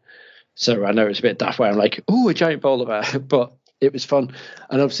everything. So I know it's a bit daft where I'm like, a giant polar bear, but it was fun.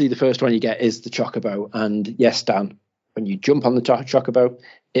 And obviously the first one you get is the Chocobo. And yes, Dan, when you jump on the Chocobo,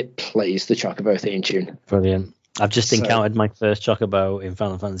 it plays the Chocobo theme tune. Brilliant. I've just encountered my first Chocobo in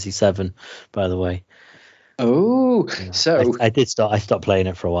Final Fantasy 7, by the way. Oh, so I stopped playing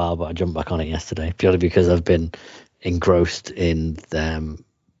it for a while, but I jumped back on it yesterday purely because I've been engrossed in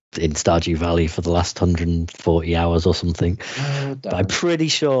in Stardew Valley for the last 140 hours or something. But I'm pretty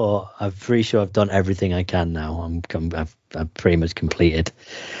sure I've done everything I can now. I've pretty much completed.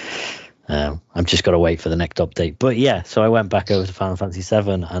 I've just got to wait for the next update. But yeah, so I went back over to Final Fantasy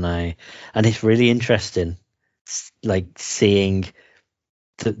VII, and it's really interesting, like seeing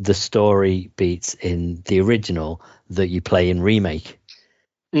the story beats in the original that you play in remake.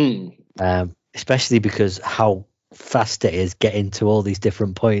 Especially because how fast it is getting to all these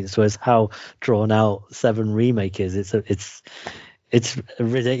different points, whereas how drawn out 7 remake is. It's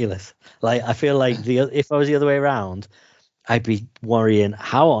ridiculous. Like, I feel like if I was the other way around, I'd be worrying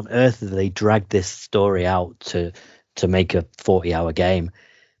how on earth did they drag this story out to make a 40-hour game.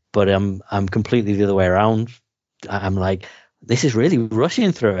 But I'm completely the other way around. I'm like, this is really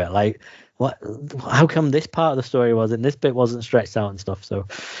rushing through it. Like, what? How come this part of the story wasn't? This bit wasn't stretched out and stuff. So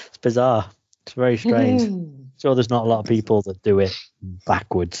it's bizarre. It's very strange. Sure, there's not a lot of people that do it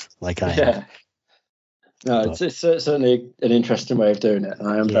backwards like I am. No, it's certainly an interesting way of doing it, and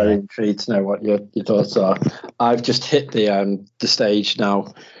I am very intrigued to know what your thoughts are. I've just hit the stage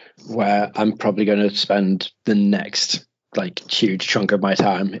now where I'm probably going to spend the next huge chunk of my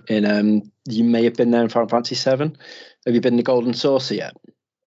time in. You may have been there in Final Fantasy VII. Have you been the Golden Saucer yet?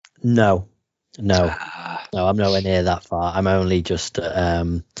 No, I'm nowhere near that far. I'm only just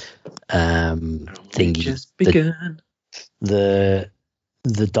thingy. Just begun. The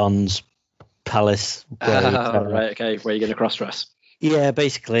Don's Palace. Right, okay. Where are you going to cross-dress? Yeah,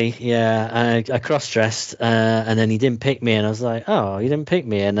 basically, yeah. I cross-dressed, and then he didn't pick me, and I was like, oh, he didn't pick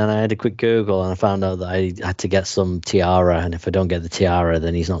me. And then I had a quick Google, and I found out that I had to get some tiara, and if I don't get the tiara,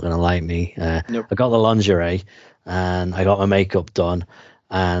 then he's not going to like me. Nope. I got the lingerie, and I got my makeup done,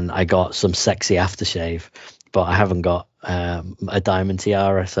 and I got some sexy aftershave, but I haven't got a diamond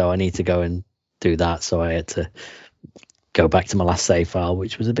tiara, so I need to go and do that. So I had to go back to my last save file,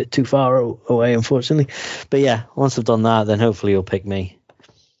 which was a bit too far away, unfortunately. But yeah, once I've done that, then hopefully he'll pick me.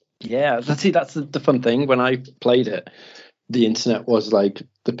 Yeah, that's the fun thing. When I played it, the internet was like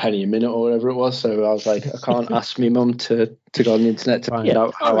the penny a minute or whatever it was. So I was like, I can't ask my mum to go on the internet to find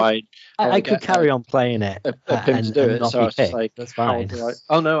out how I could carry on playing it. A pimp to do it. So I was just like, that's fine.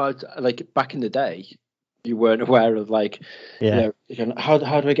 Back in the day, you weren't aware of how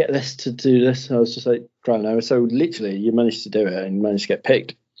do I get this to do this? I was just like trying out. So literally, you managed to do it and you managed to get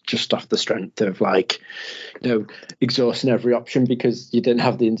picked just off the strength of exhausting every option because you didn't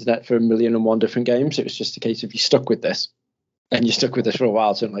have the internet for 1,000,001 different games. It was just a case of you stuck with this, and you stuck with this for a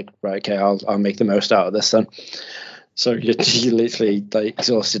while. So I'm like, right, okay, I'll make the most out of this then. So you literally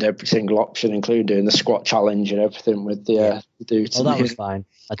exhausted every single option, including doing the squat challenge and everything with the dudes. Oh, that was fine.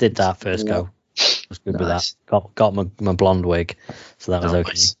 I did that first go. I was good with that. Got my blonde wig, so that was okay.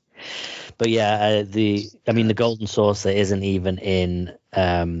 Nice. But yeah, the Golden Saucer isn't even in.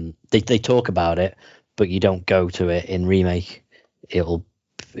 They talk about it, but you don't go to it in remake. It'll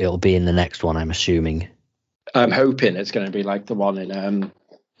be in the next one, I'm assuming. I'm hoping it's going to be like the one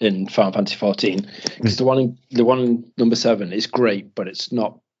in Final Fantasy 14, because the one in number 7 is great, but it's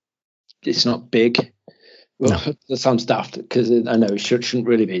not big. Well, no. That sounds daft because I know it shouldn't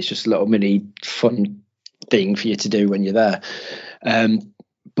really be. It's just a little mini fun thing for you to do when you're there.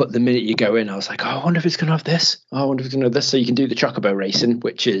 But the minute you go in, I was like, oh, I wonder if it's going to have this. Oh, I wonder if it's going to have this. So you can do the Chocobo racing,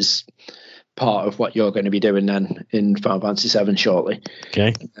 which is part of what you're going to be doing then in Final Fantasy VII shortly.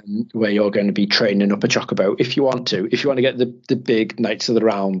 Okay. Where you're going to be training up a Chocobo if you want to. If you want to get the big Knights of the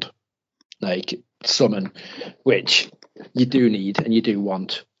Round summon, which you do need and you do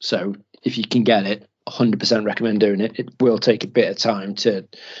want. So if you can get it, 100% recommend doing it. It will take a bit of time to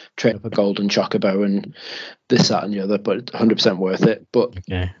train up a golden Chocobo and this, that, and the other, but 100% worth it. But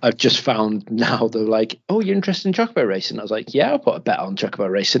I've just found now they're like, oh, you're interested in Chocobo racing? I was like, yeah, I'll put a bet on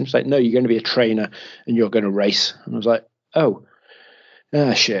Chocobo racing. It's like, no, you're going to be a trainer and you're going to race. And I was like, oh,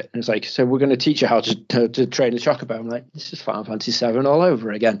 shit. And it's like, so we're going to teach you how to train a Chocobo. I'm like, this is Final Fantasy VII all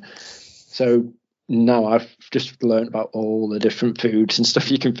over again. So now I've just learned about all the different foods and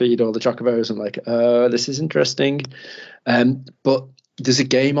stuff you can feed all the Chocobos. I'm like, this is interesting. But there's a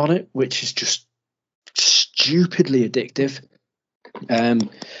game on it which is just stupidly addictive. And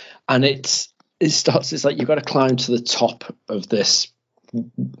it's like you've got to climb to the top of this,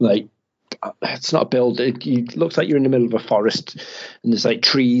 it's not a build. It looks like you're in the middle of a forest and there's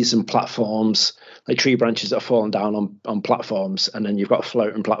trees and platforms, tree branches that are falling down on platforms, and then you've got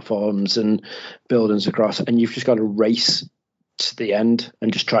floating platforms and buildings across, and you've just got to race to the end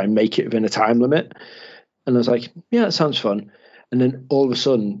and just try and make it within a time limit. And I was like, yeah, that sounds fun. And then all of a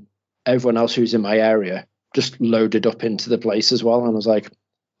sudden, everyone else who's in my area just loaded up into the place as well. And I was like,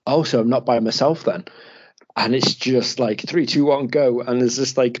 oh, so I'm not by myself then. and it's just like 3, 2, 1, go, and there's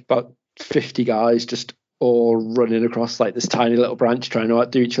just like about 50 guys just all running across like this tiny little branch trying to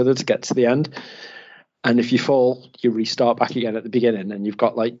outdo each other to get to the end. And if you fall, you restart back again at the beginning, and you've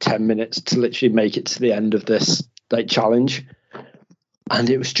got like 10 minutes to literally make it to the end of this like challenge. And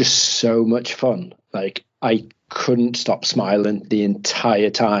it was just so much fun. Like, I couldn't stop smiling the entire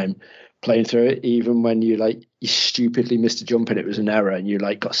time playing through it, even when you stupidly missed a jump and it was an error, and you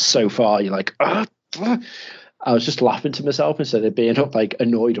like got so far, you're like, ah. I was just laughing to myself instead of being like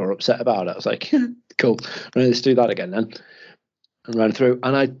annoyed or upset about it. I was like, cool, let's do that again then. And ran through,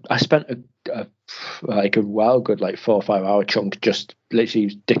 and I spent a good like 4 or 5 hour chunk just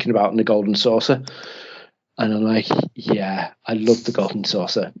literally dicking about in the golden saucer. And I'm like, yeah, I love the golden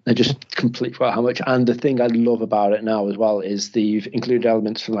saucer. I just completely forgot how much. And the thing I love about it now as well is they've included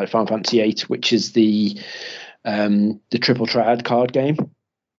elements from like Final Fantasy VIII, which is the Triple Triad card game,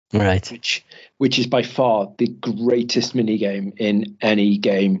 right? Which is by far the greatest mini game in any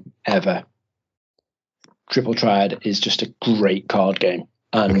game ever. Triple Triad is just a great card game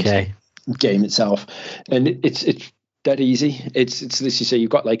and game itself, and it's dead easy. It's literally, so you've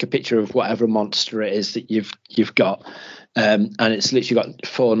got like a picture of whatever monster it is that you've got, and it's literally got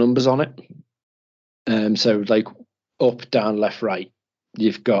 4 numbers on it. So like up, down, left, right,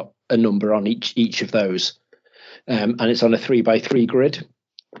 you've got a number on each of those, and it's on a 3x3 grid,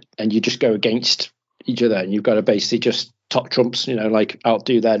 and you just go against each other, and you've got to basically just top trumps, like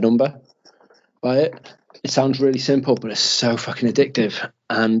outdo their number by it. It sounds really simple, but it's so fucking addictive.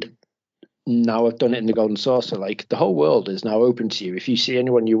 And now I've done it in the golden saucer. Like, the whole world is now open to you. If you see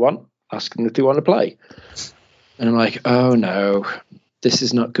anyone you want, ask them if they want to play. And I'm like, oh no, this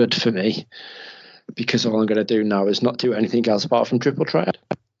is not good for me, because all I'm going to do now is not do anything else apart from Triple Triad.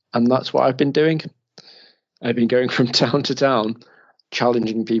 And that's what I've been doing. I've been going from town to town,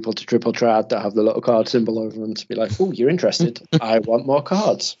 challenging people to Triple Triad that have the little card symbol over them to be like, oh, you're interested? I want more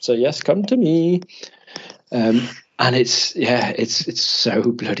cards. So yes, come to me. And it's so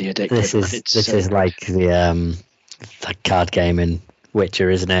bloody addictive. This is like the card game in Witcher,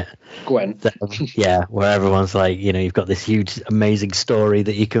 isn't it? Gwent. Yeah, where everyone's like, you've got this huge, amazing story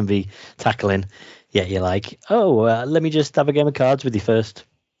that you can be tackling. Yet you're like, let me just have a game of cards with you first.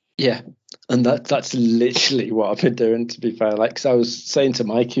 Yeah, and that's literally what I've been doing, to be fair. Like, 'cause I was saying to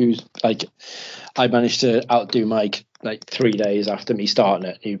Mike, who's like, I managed to outdo Mike like 3 days after me starting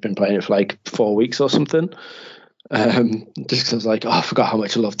it. He'd been playing it for like 4 weeks or something. Just because I was like, I forgot how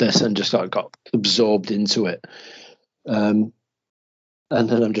much I love this, and just got absorbed into it. And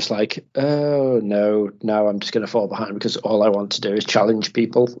then I'm just like, oh no, now I'm just going to fall behind, because all I want to do is challenge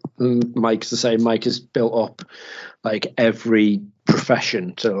people. And Mike's the same. Mike has built up like every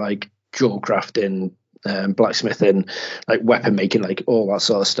profession, so like jewel crafting, blacksmithing, like weapon making, like all that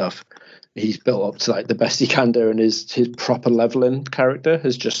sort of stuff. He's built up to like the best he can do, and his proper leveling character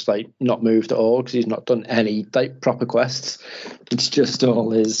has just like not moved at all, because he's not done any like proper quests. It's just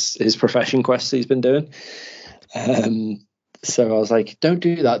all his profession quests he's been doing. So I was like, don't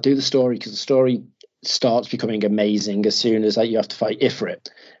do that, do the story, because the story starts becoming amazing as soon as like you have to fight Ifrit.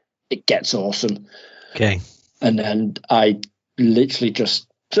 It gets awesome. Okay. And then I literally just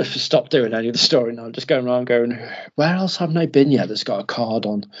stop doing any of the story now. I'm just going around going, where else haven't I been yet that's got a card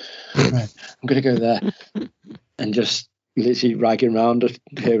on? Right, I'm going to go there. And just literally ragging around,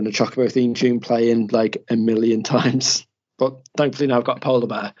 hearing the Chocobo theme tune playing like a million times. But thankfully now I've got Polar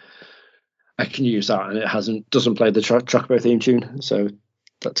Bear. I can use that, and it doesn't play the Chocobo theme tune. So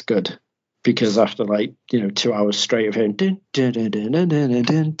that's good. Because after 2 hours straight of hearing dun, dun, dun, dun, dun, dun,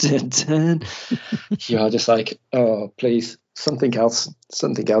 dun, dun, dun, you're just like, oh, please, something else.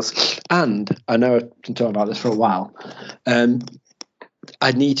 And I know I've been talking about this for a while.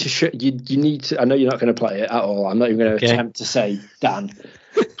 I need to you need to. I know you're not going to play it at all. I'm not even going to attempt to say, Dan,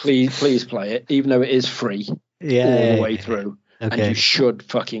 please play it, even though it is free all the way through. Okay. And you should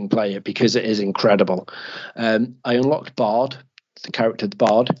fucking play it, because it is incredible. I unlocked Bard, the character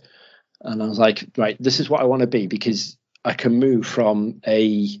Bard. And I was like, right, this is what I want to be, because I can move from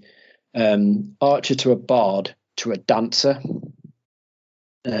a archer to a bard to a dancer.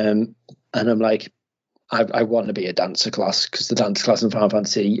 And I'm like, I want to be a dancer class, because the dancer class in Final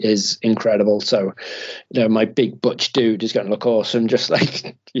Fantasy is incredible. So, my big butch dude is going to look awesome, just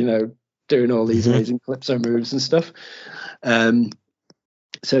like, doing all these amazing calypso moves and stuff.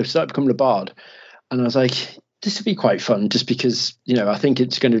 So I started becoming a bard. And I was like, this would be quite fun, just because, I think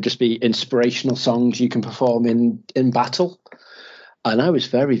it's going to just be inspirational songs you can perform in battle. And I was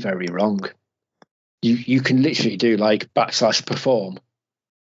very, very wrong. You can literally do like /perform,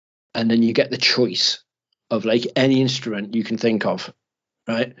 and then you get the choice of like any instrument you can think of,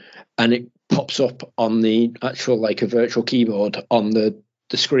 right? And pops up on the actual like a virtual keyboard on the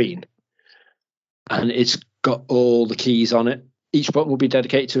screen, and it's got all the keys on it. Each button will be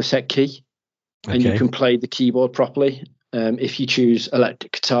dedicated to a set key, and you can play the keyboard properly. If you choose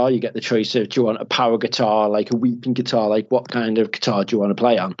electric guitar, you get the choice of, do you want a power guitar, like a weeping guitar, like what kind of guitar do you want to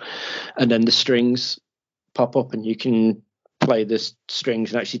play on? And then the strings pop up and you can play the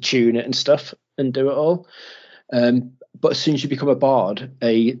strings and actually tune it and stuff and do it all. But as soon as you become a bard,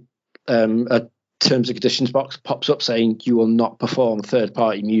 a terms and conditions box pops up saying you will not perform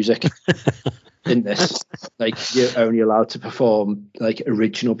third-party music in this. Like, you're only allowed to perform like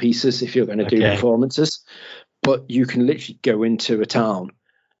original pieces if you're going to do performances. But you can literally go into a town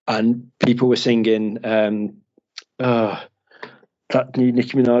and people were singing that new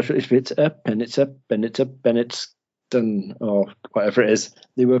Nicki Minaj, it's up and it's up and it's up and it's done, or whatever it is.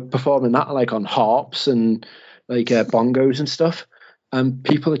 They were performing that like on harps and like bongos and stuff. And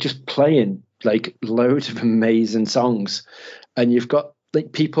people are just playing like loads of amazing songs. And you've got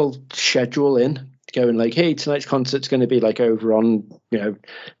like people schedule in going like, hey, tonight's concert's going to be like over on, you know,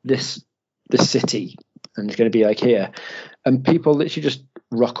 this city. And it's going to be like here, and people literally just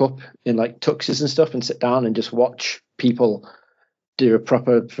rock up in like tuxes and stuff and sit down and just watch people do a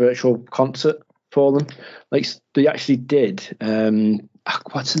proper virtual concert for them. Like they actually did.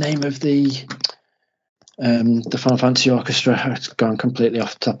 What's the name of the Final Fantasy Orchestra? It's gone completely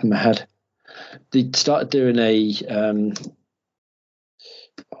off the top of my head. They started doing a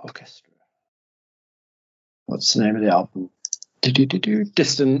orchestra. What's the name of the album?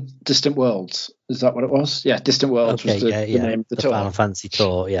 Distant Worlds. Is that what it was? Yeah, Distant Worlds was the name of the tour. Final Fantasy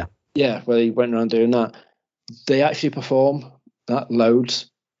tour, yeah. Yeah, where they went around doing that. They actually perform that loads.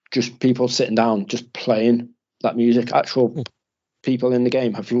 Just people sitting down, just playing that music. Actual people in the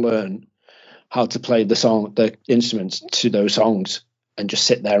game have learned how to play the instruments to those songs and just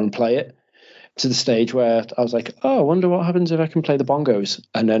sit there and play it, to the stage where I was like, oh, I wonder what happens if I can play the bongos.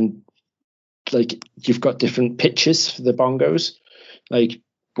 And then like you've got different pitches for the bongos, like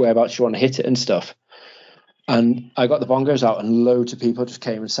whereabouts you want to hit it and stuff. And I got the bongos out, and loads of people just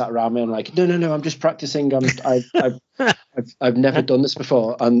came and sat around me and like, no, I'm just practicing. I've never done this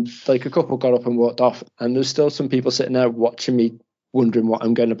before. And like a couple got up and walked off, and there's still some people sitting there watching me, wondering what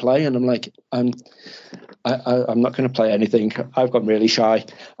I'm going to play. And I'm like, I'm not going to play anything. I've gotten really shy.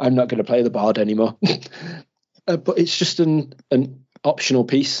 I'm not going to play the bard anymore. But it's just an optional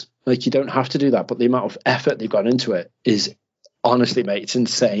piece. Like, you don't have to do that, but the amount of effort they've gone into it is, honestly, mate, it's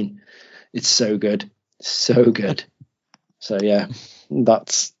insane. It's so good. So good. So yeah,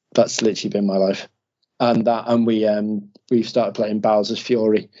 that's literally been my life. And we've started playing Bowser's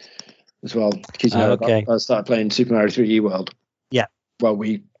Fury as well. Because I started playing Super Mario 3D World. Yeah. Well,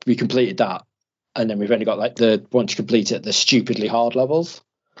 we completed that, and then we've only got like once you complete it, the stupidly hard levels.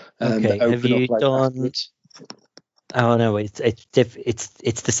 Okay. Have you done? Afterwards. Oh no, it's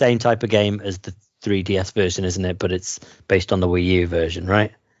the same type of game as the 3DS version, isn't it? But it's based on the Wii U version,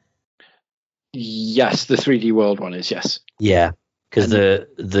 right? Yes, the 3D World one is, yes. Yeah, because the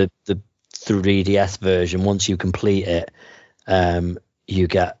 3DS version, once you complete it, you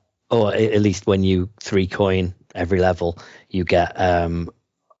get, or at least when you 3 coin every level, you get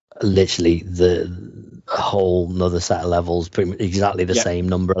literally the whole another set of levels, pretty much exactly the same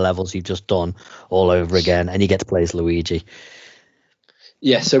number of levels you've just done all over again, and you get to play as Luigi.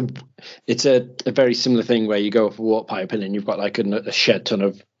 Yeah, so it's a very similar thing where you go off a warp pipe and then you've got like a shed ton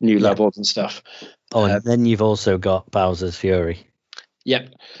of new levels and stuff. Oh, and then you've also got Bowser's Fury. Yeah.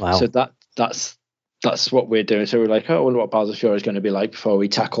 Wow. So that's what we're doing. So we're like, oh, I wonder what Bowser's Fury is going to be like before we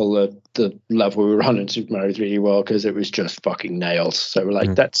tackle the level we were on in Super Mario 3D World, because it was just fucking nails. So we're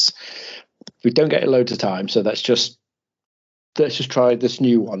like, we don't get it loads of time, so let's just try this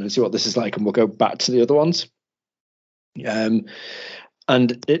new one and see what this is like, and we'll go back to the other ones.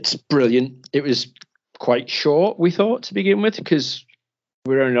 And it's brilliant. It was quite short, we thought, to begin with, because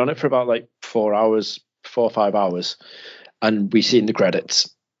we were only on it for about like 4 or 5 hours, and we seen the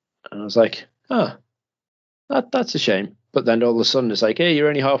credits, and I was like, that's a shame. But then all of a sudden it's like, hey, you're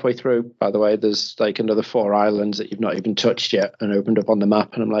only halfway through. By the way, there's like another 4 islands that you've not even touched yet and opened up on the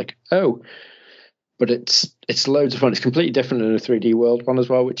map. And I'm like, oh, but it's loads of fun. It's completely different than a 3D World one as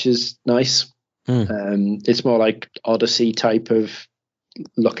well, which is nice. It's more like Odyssey type of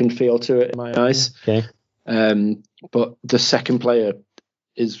look and feel to it in my eyes. Okay. But the second player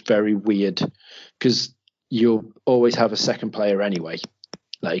is very weird, because you'll always have a second player anyway.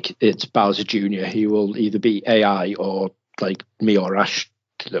 Like, it's Bowser Jr. He will either be AI or like me or Ash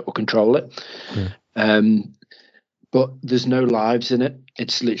that will control it. But there's no lives in it.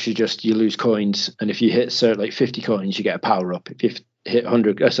 It's literally just you lose coins, and if you hit like 50 coins, you get a power up. If hit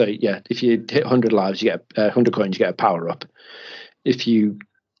 100, if you hit 100 lives, you get 100 coins, you get a power up. If you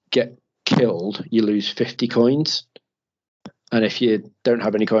get killed, you lose 50 coins. And if you don't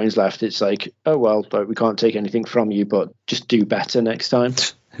have any coins left, it's like, oh, well, we can't take anything from you, but just do better next time.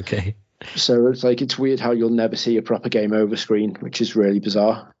 Okay. So it's like, it's weird how you'll never see a proper game over screen, which is really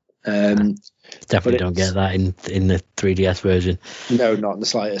bizarre. Definitely don't get that in the 3DS version. No, not in the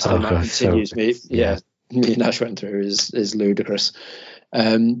slightest. Oh, And that God, continues me. Yeah, me and Ash went through is ludicrous.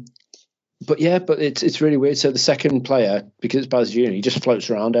 But it's really weird. So the second player, because it's Bowser Jr., he just floats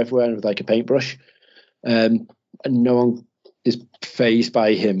around everywhere with like a paintbrush. And no one is phased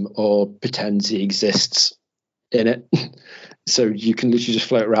by him or pretends he exists in it. So you can literally just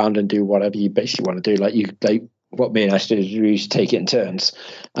float around and do whatever you basically want to do. Like what me and Ash do is we used to take it in turns.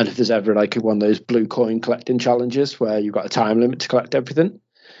 And if there's ever like one of those blue coin collecting challenges where you've got a time limit to collect everything,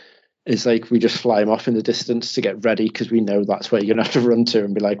 it's like we just fly him off in the distance to get ready because we know that's where you're going to have to run to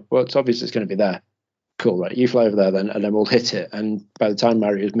and be like, well, it's obvious it's going to be there. Cool, right? You fly over there then, and then we'll hit it. And by the time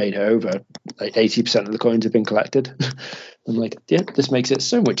Mario's made it over, like 80% of the coins have been collected. I'm like, yeah, this makes it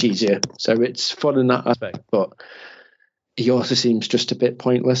so much easier. So it's fun in that aspect, but he also seems just a bit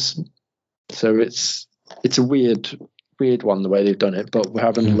pointless. So it's a weird one the way they've done it, but we're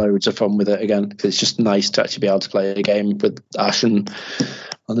having loads of fun with it again. It's just nice to actually be able to play a game with Ash and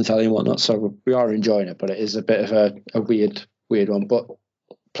on the telly and whatnot. So we are enjoying it, but it is a bit of a weird one. But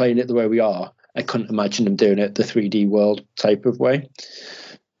playing it the way we are, I couldn't imagine them doing it the 3D world type of way.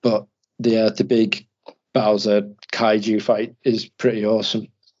 But the big Bowser kaiju fight is pretty awesome.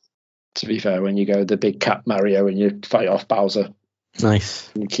 To be fair, when you go the big cat Mario and you fight off Bowser, nice,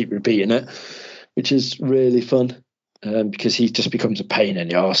 and you keep repeating it, which is really fun. Because he just becomes a pain in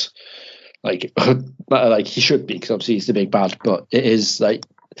the arse. Like he should be, because obviously he's the big bad, but it is like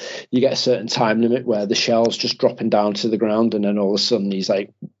you get a certain time limit where the shell's just dropping down to the ground, and then all of a sudden he's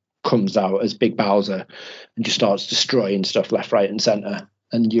like comes out as Big Bowser and just starts destroying stuff left, right, and center.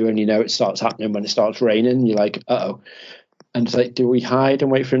 And you only know it starts happening when it starts raining. You're like, uh-oh. And it's like, do we hide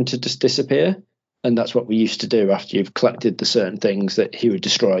and wait for him to just disappear? And that's what we used to do after you've collected the certain things that he would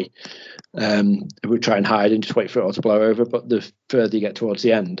destroy. We'd try and hide and just wait for it all to blow over. But the further you get towards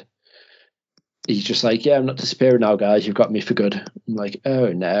the end, he's just like, yeah, I'm not disappearing now, guys. You've got me for good. I'm like, oh,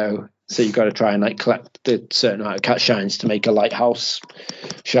 no. So you've got to try and like collect the certain amount of cat shines to make a lighthouse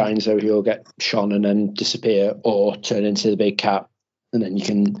shine, so he'll get shone and then disappear or turn into the big cat. And then you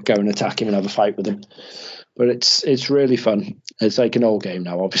can go and attack him and have a fight with him. But it's really fun. It's like an old game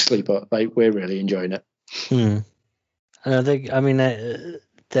now, obviously, but like we're really enjoying it. And I think,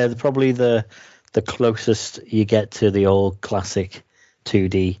 they're probably the closest you get to the old classic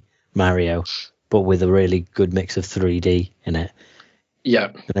 2D Mario, but with a really good mix of 3D in it.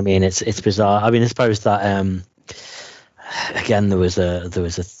 Yeah, I mean, it's bizarre. I mean, I suppose that again there was a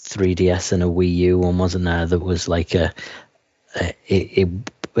 3DS and a Wii U one, wasn't there? That was like the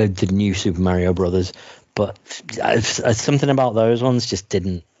new Super Mario Brothers. But something about those ones just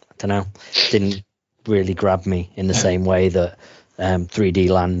didn't really grab me in the same way that 3D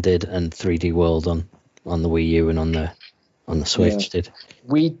Land did and 3D World on the Wii U and on the Switch did.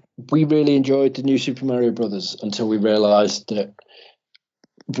 We really enjoyed the new Super Mario Brothers until we realised that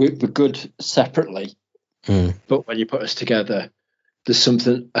we're good separately, but when you put us together, there's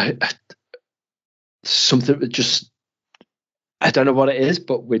something that just, I don't know what it is,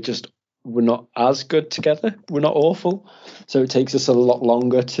 but we're not as good together. We're not awful. So it takes us a lot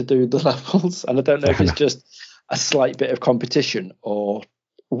longer to do the levels. And I don't know if it's just a slight bit of competition or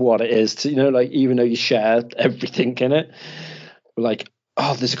what it is to, like, even though you share everything in it, we're like,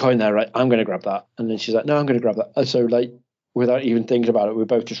 oh, there's a coin there, right? I'm going to grab that. And then she's like, no, I'm going to grab that. And so like, without even thinking about it, we're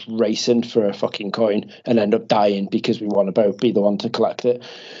both just racing for a fucking coin and end up dying because we want to both be the one to collect it.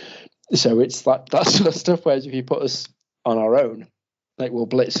 So it's like that sort of stuff, whereas if you put us on our own, like we'll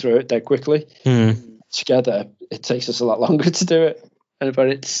blitz through it dead quickly. Together, it takes us a lot longer to do it. But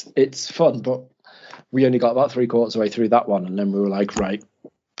it's fun. But we only got about 3/4 of the way through that one, and then we were like, right,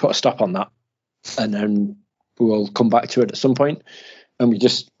 put a stop on that, and then we'll come back to it at some point. And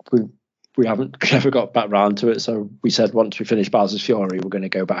we haven't ever got back round to it. So we said once we finish Bowser's Fury, we're going to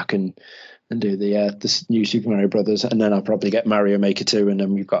go back and do this new Super Mario Brothers, and then I'll probably get Mario Maker 2, and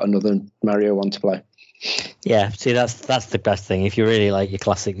then we've got another Mario one to play. Yeah, see, that's the best thing. If you really like your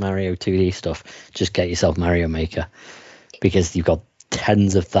classic Mario 2D stuff, just get yourself Mario Maker, because you've got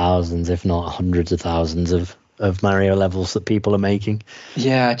tens of thousands, if not hundreds of thousands of Mario levels that people are making.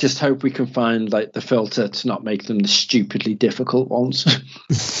 Yeah, I just hope we can find like the filter to not make them the stupidly difficult ones.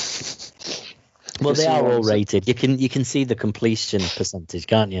 Well, they are all rated. You can see the completion percentage,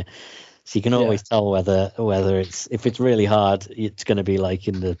 can't you? So you can always tell whether if it's really hard, it's going to be like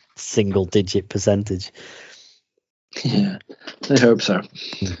in the single digit percentage. Yeah, I hope so.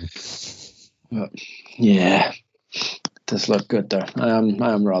 But yeah, it does look good though. I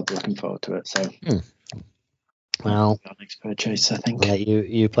am rather looking forward to it. So, well, next purchase, I think. Yeah,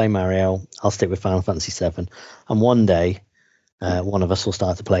 you play Mario. I'll stick with Final Fantasy VII, and one day, one of us will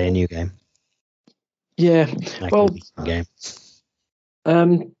start to play a new game. Yeah, well, game.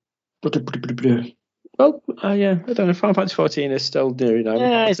 Well, yeah, I don't know. Final Fantasy 14 is still new,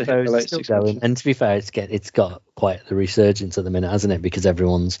 Yeah, I suppose it's still going. And to be fair, it's got quite the resurgence at the minute, hasn't it? Because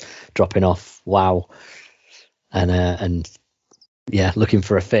everyone's dropping off WoW, and yeah, looking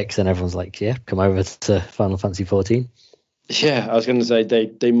for a fix, and everyone's like, yeah, come over to Final Fantasy 14. Yeah, I was going to say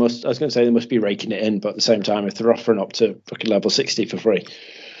they must. I was going to say they must be raking it in, but at the same time, if they're offering up to fucking level 60 for free,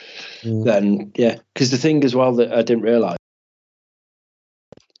 then yeah. Because the thing as well that I didn't realize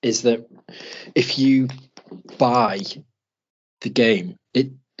is that if you buy the game,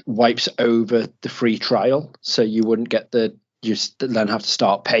 it wipes over the free trial, so you wouldn't get you then have to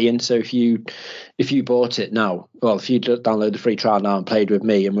start paying. So if you bought it now, well, if you download the free trial now and played with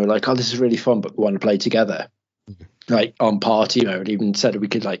me, and we're like, oh, this is really fun, but we want to play together, like on party mode, even said we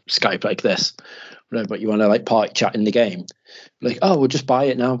could like Skype like this, but you want to like party chat in the game, like, oh, we'll just buy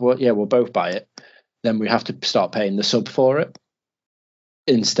it now. Well, yeah, we'll both buy it. Then we have to start paying the sub for it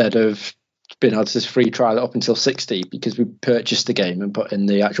instead of being able to just free trial it up until 60 because we purchased the game and put in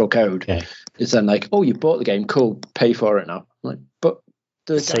the actual code. Okay. It's then like, oh, you bought the game, cool, pay for it now. I'm like, but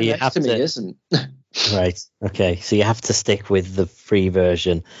the guy next to me isn't. Right. Okay. So you have to stick with the free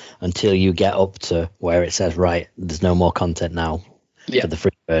version until you get up to where it says, right, there's no more content now for the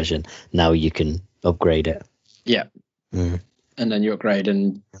free version. Now you can upgrade it. Yeah. And then you upgrade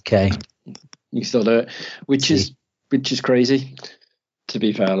and you still do it, which is crazy. To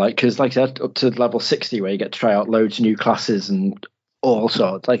be fair, because like I said, up to level 60 where you get to try out loads of new classes and all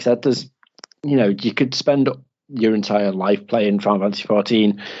sorts. Like I said, there's, you could spend your entire life playing Final Fantasy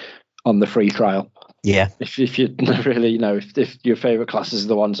 14 on the free trial. Yeah. If you really, if your favorite classes are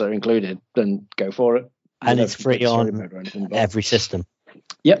the ones that are included, then go for it. And it's free on every system.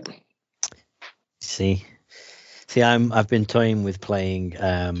 Yep. See, I've been toying with playing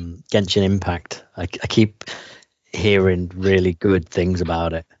Genshin Impact. I keep hearing really good things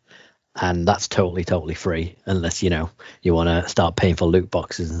about it, and that's totally free unless you want to start paying for loot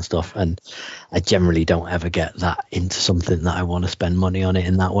boxes and stuff, and I generally don't ever get that into something that I want to spend money on it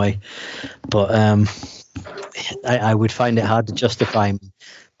in that way. But I would find it hard to justify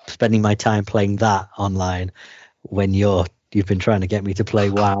spending my time playing that online when you've been trying to get me to play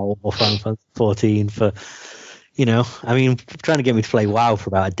WoW or Final Fantasy 14 for trying to get me to play WoW for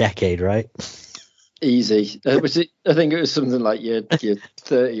about a decade, right? Easy. I think it was something like your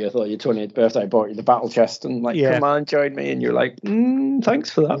 30th or your 20th birthday. I bought you the battle chest and come on, join me. And you're like, thanks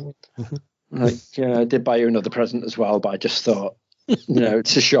for that. I did buy you another present as well, but I just thought,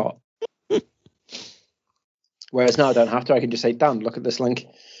 it's a shot. Whereas now I don't have to. I can just say, Dan, look at this link.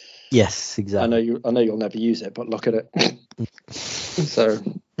 Yes, exactly. I know you'll never use it, but look at it. So,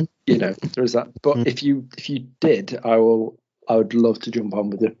 there is that. But if you did, I would love to jump on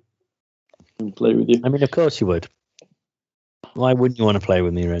with you. And play with you. I mean, of course you would. Why wouldn't you want to play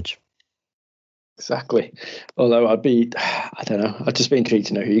with me, Reg? Exactly. Although I don't know, I'd just be intrigued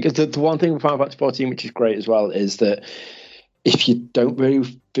to know who you get. The one thing with Final Fantasy 14, which is great as well, is that if you don't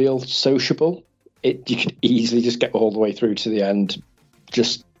really feel sociable, you could easily just get all the way through to the end,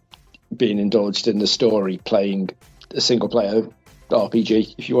 just being indulged in the story, playing a single player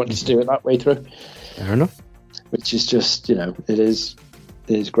RPG, if you wanted to do it that way through. Fair enough. Which is just, it is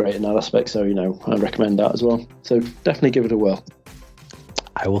great in that aspect, so I recommend that as well. So definitely give it a whirl.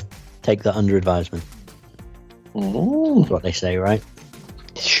 I will take that under advisement. That's what they say, right?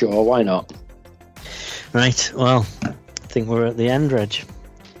 Sure, why not? Right, well, I think we're at the end, Reg.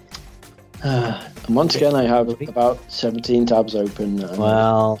 And once again, I have about 17 tabs open.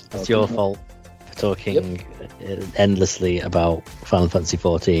 Well, it's your fault for talking endlessly about Final Fantasy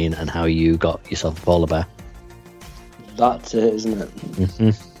 14 and how you got yourself a polar bear. That's it, isn't it? Mm-hmm.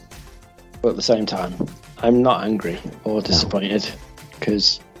 But at the same time, I'm not angry or disappointed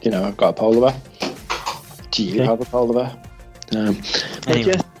because, I've got a polar bear. Do you have a polar bear?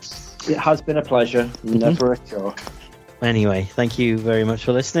 Anyway. It has been a pleasure. Never a chore. Anyway, thank you very much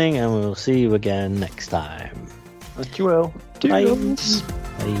for listening, and we'll see you again next time. Thank you will. Bye.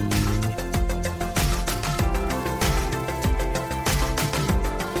 Bye.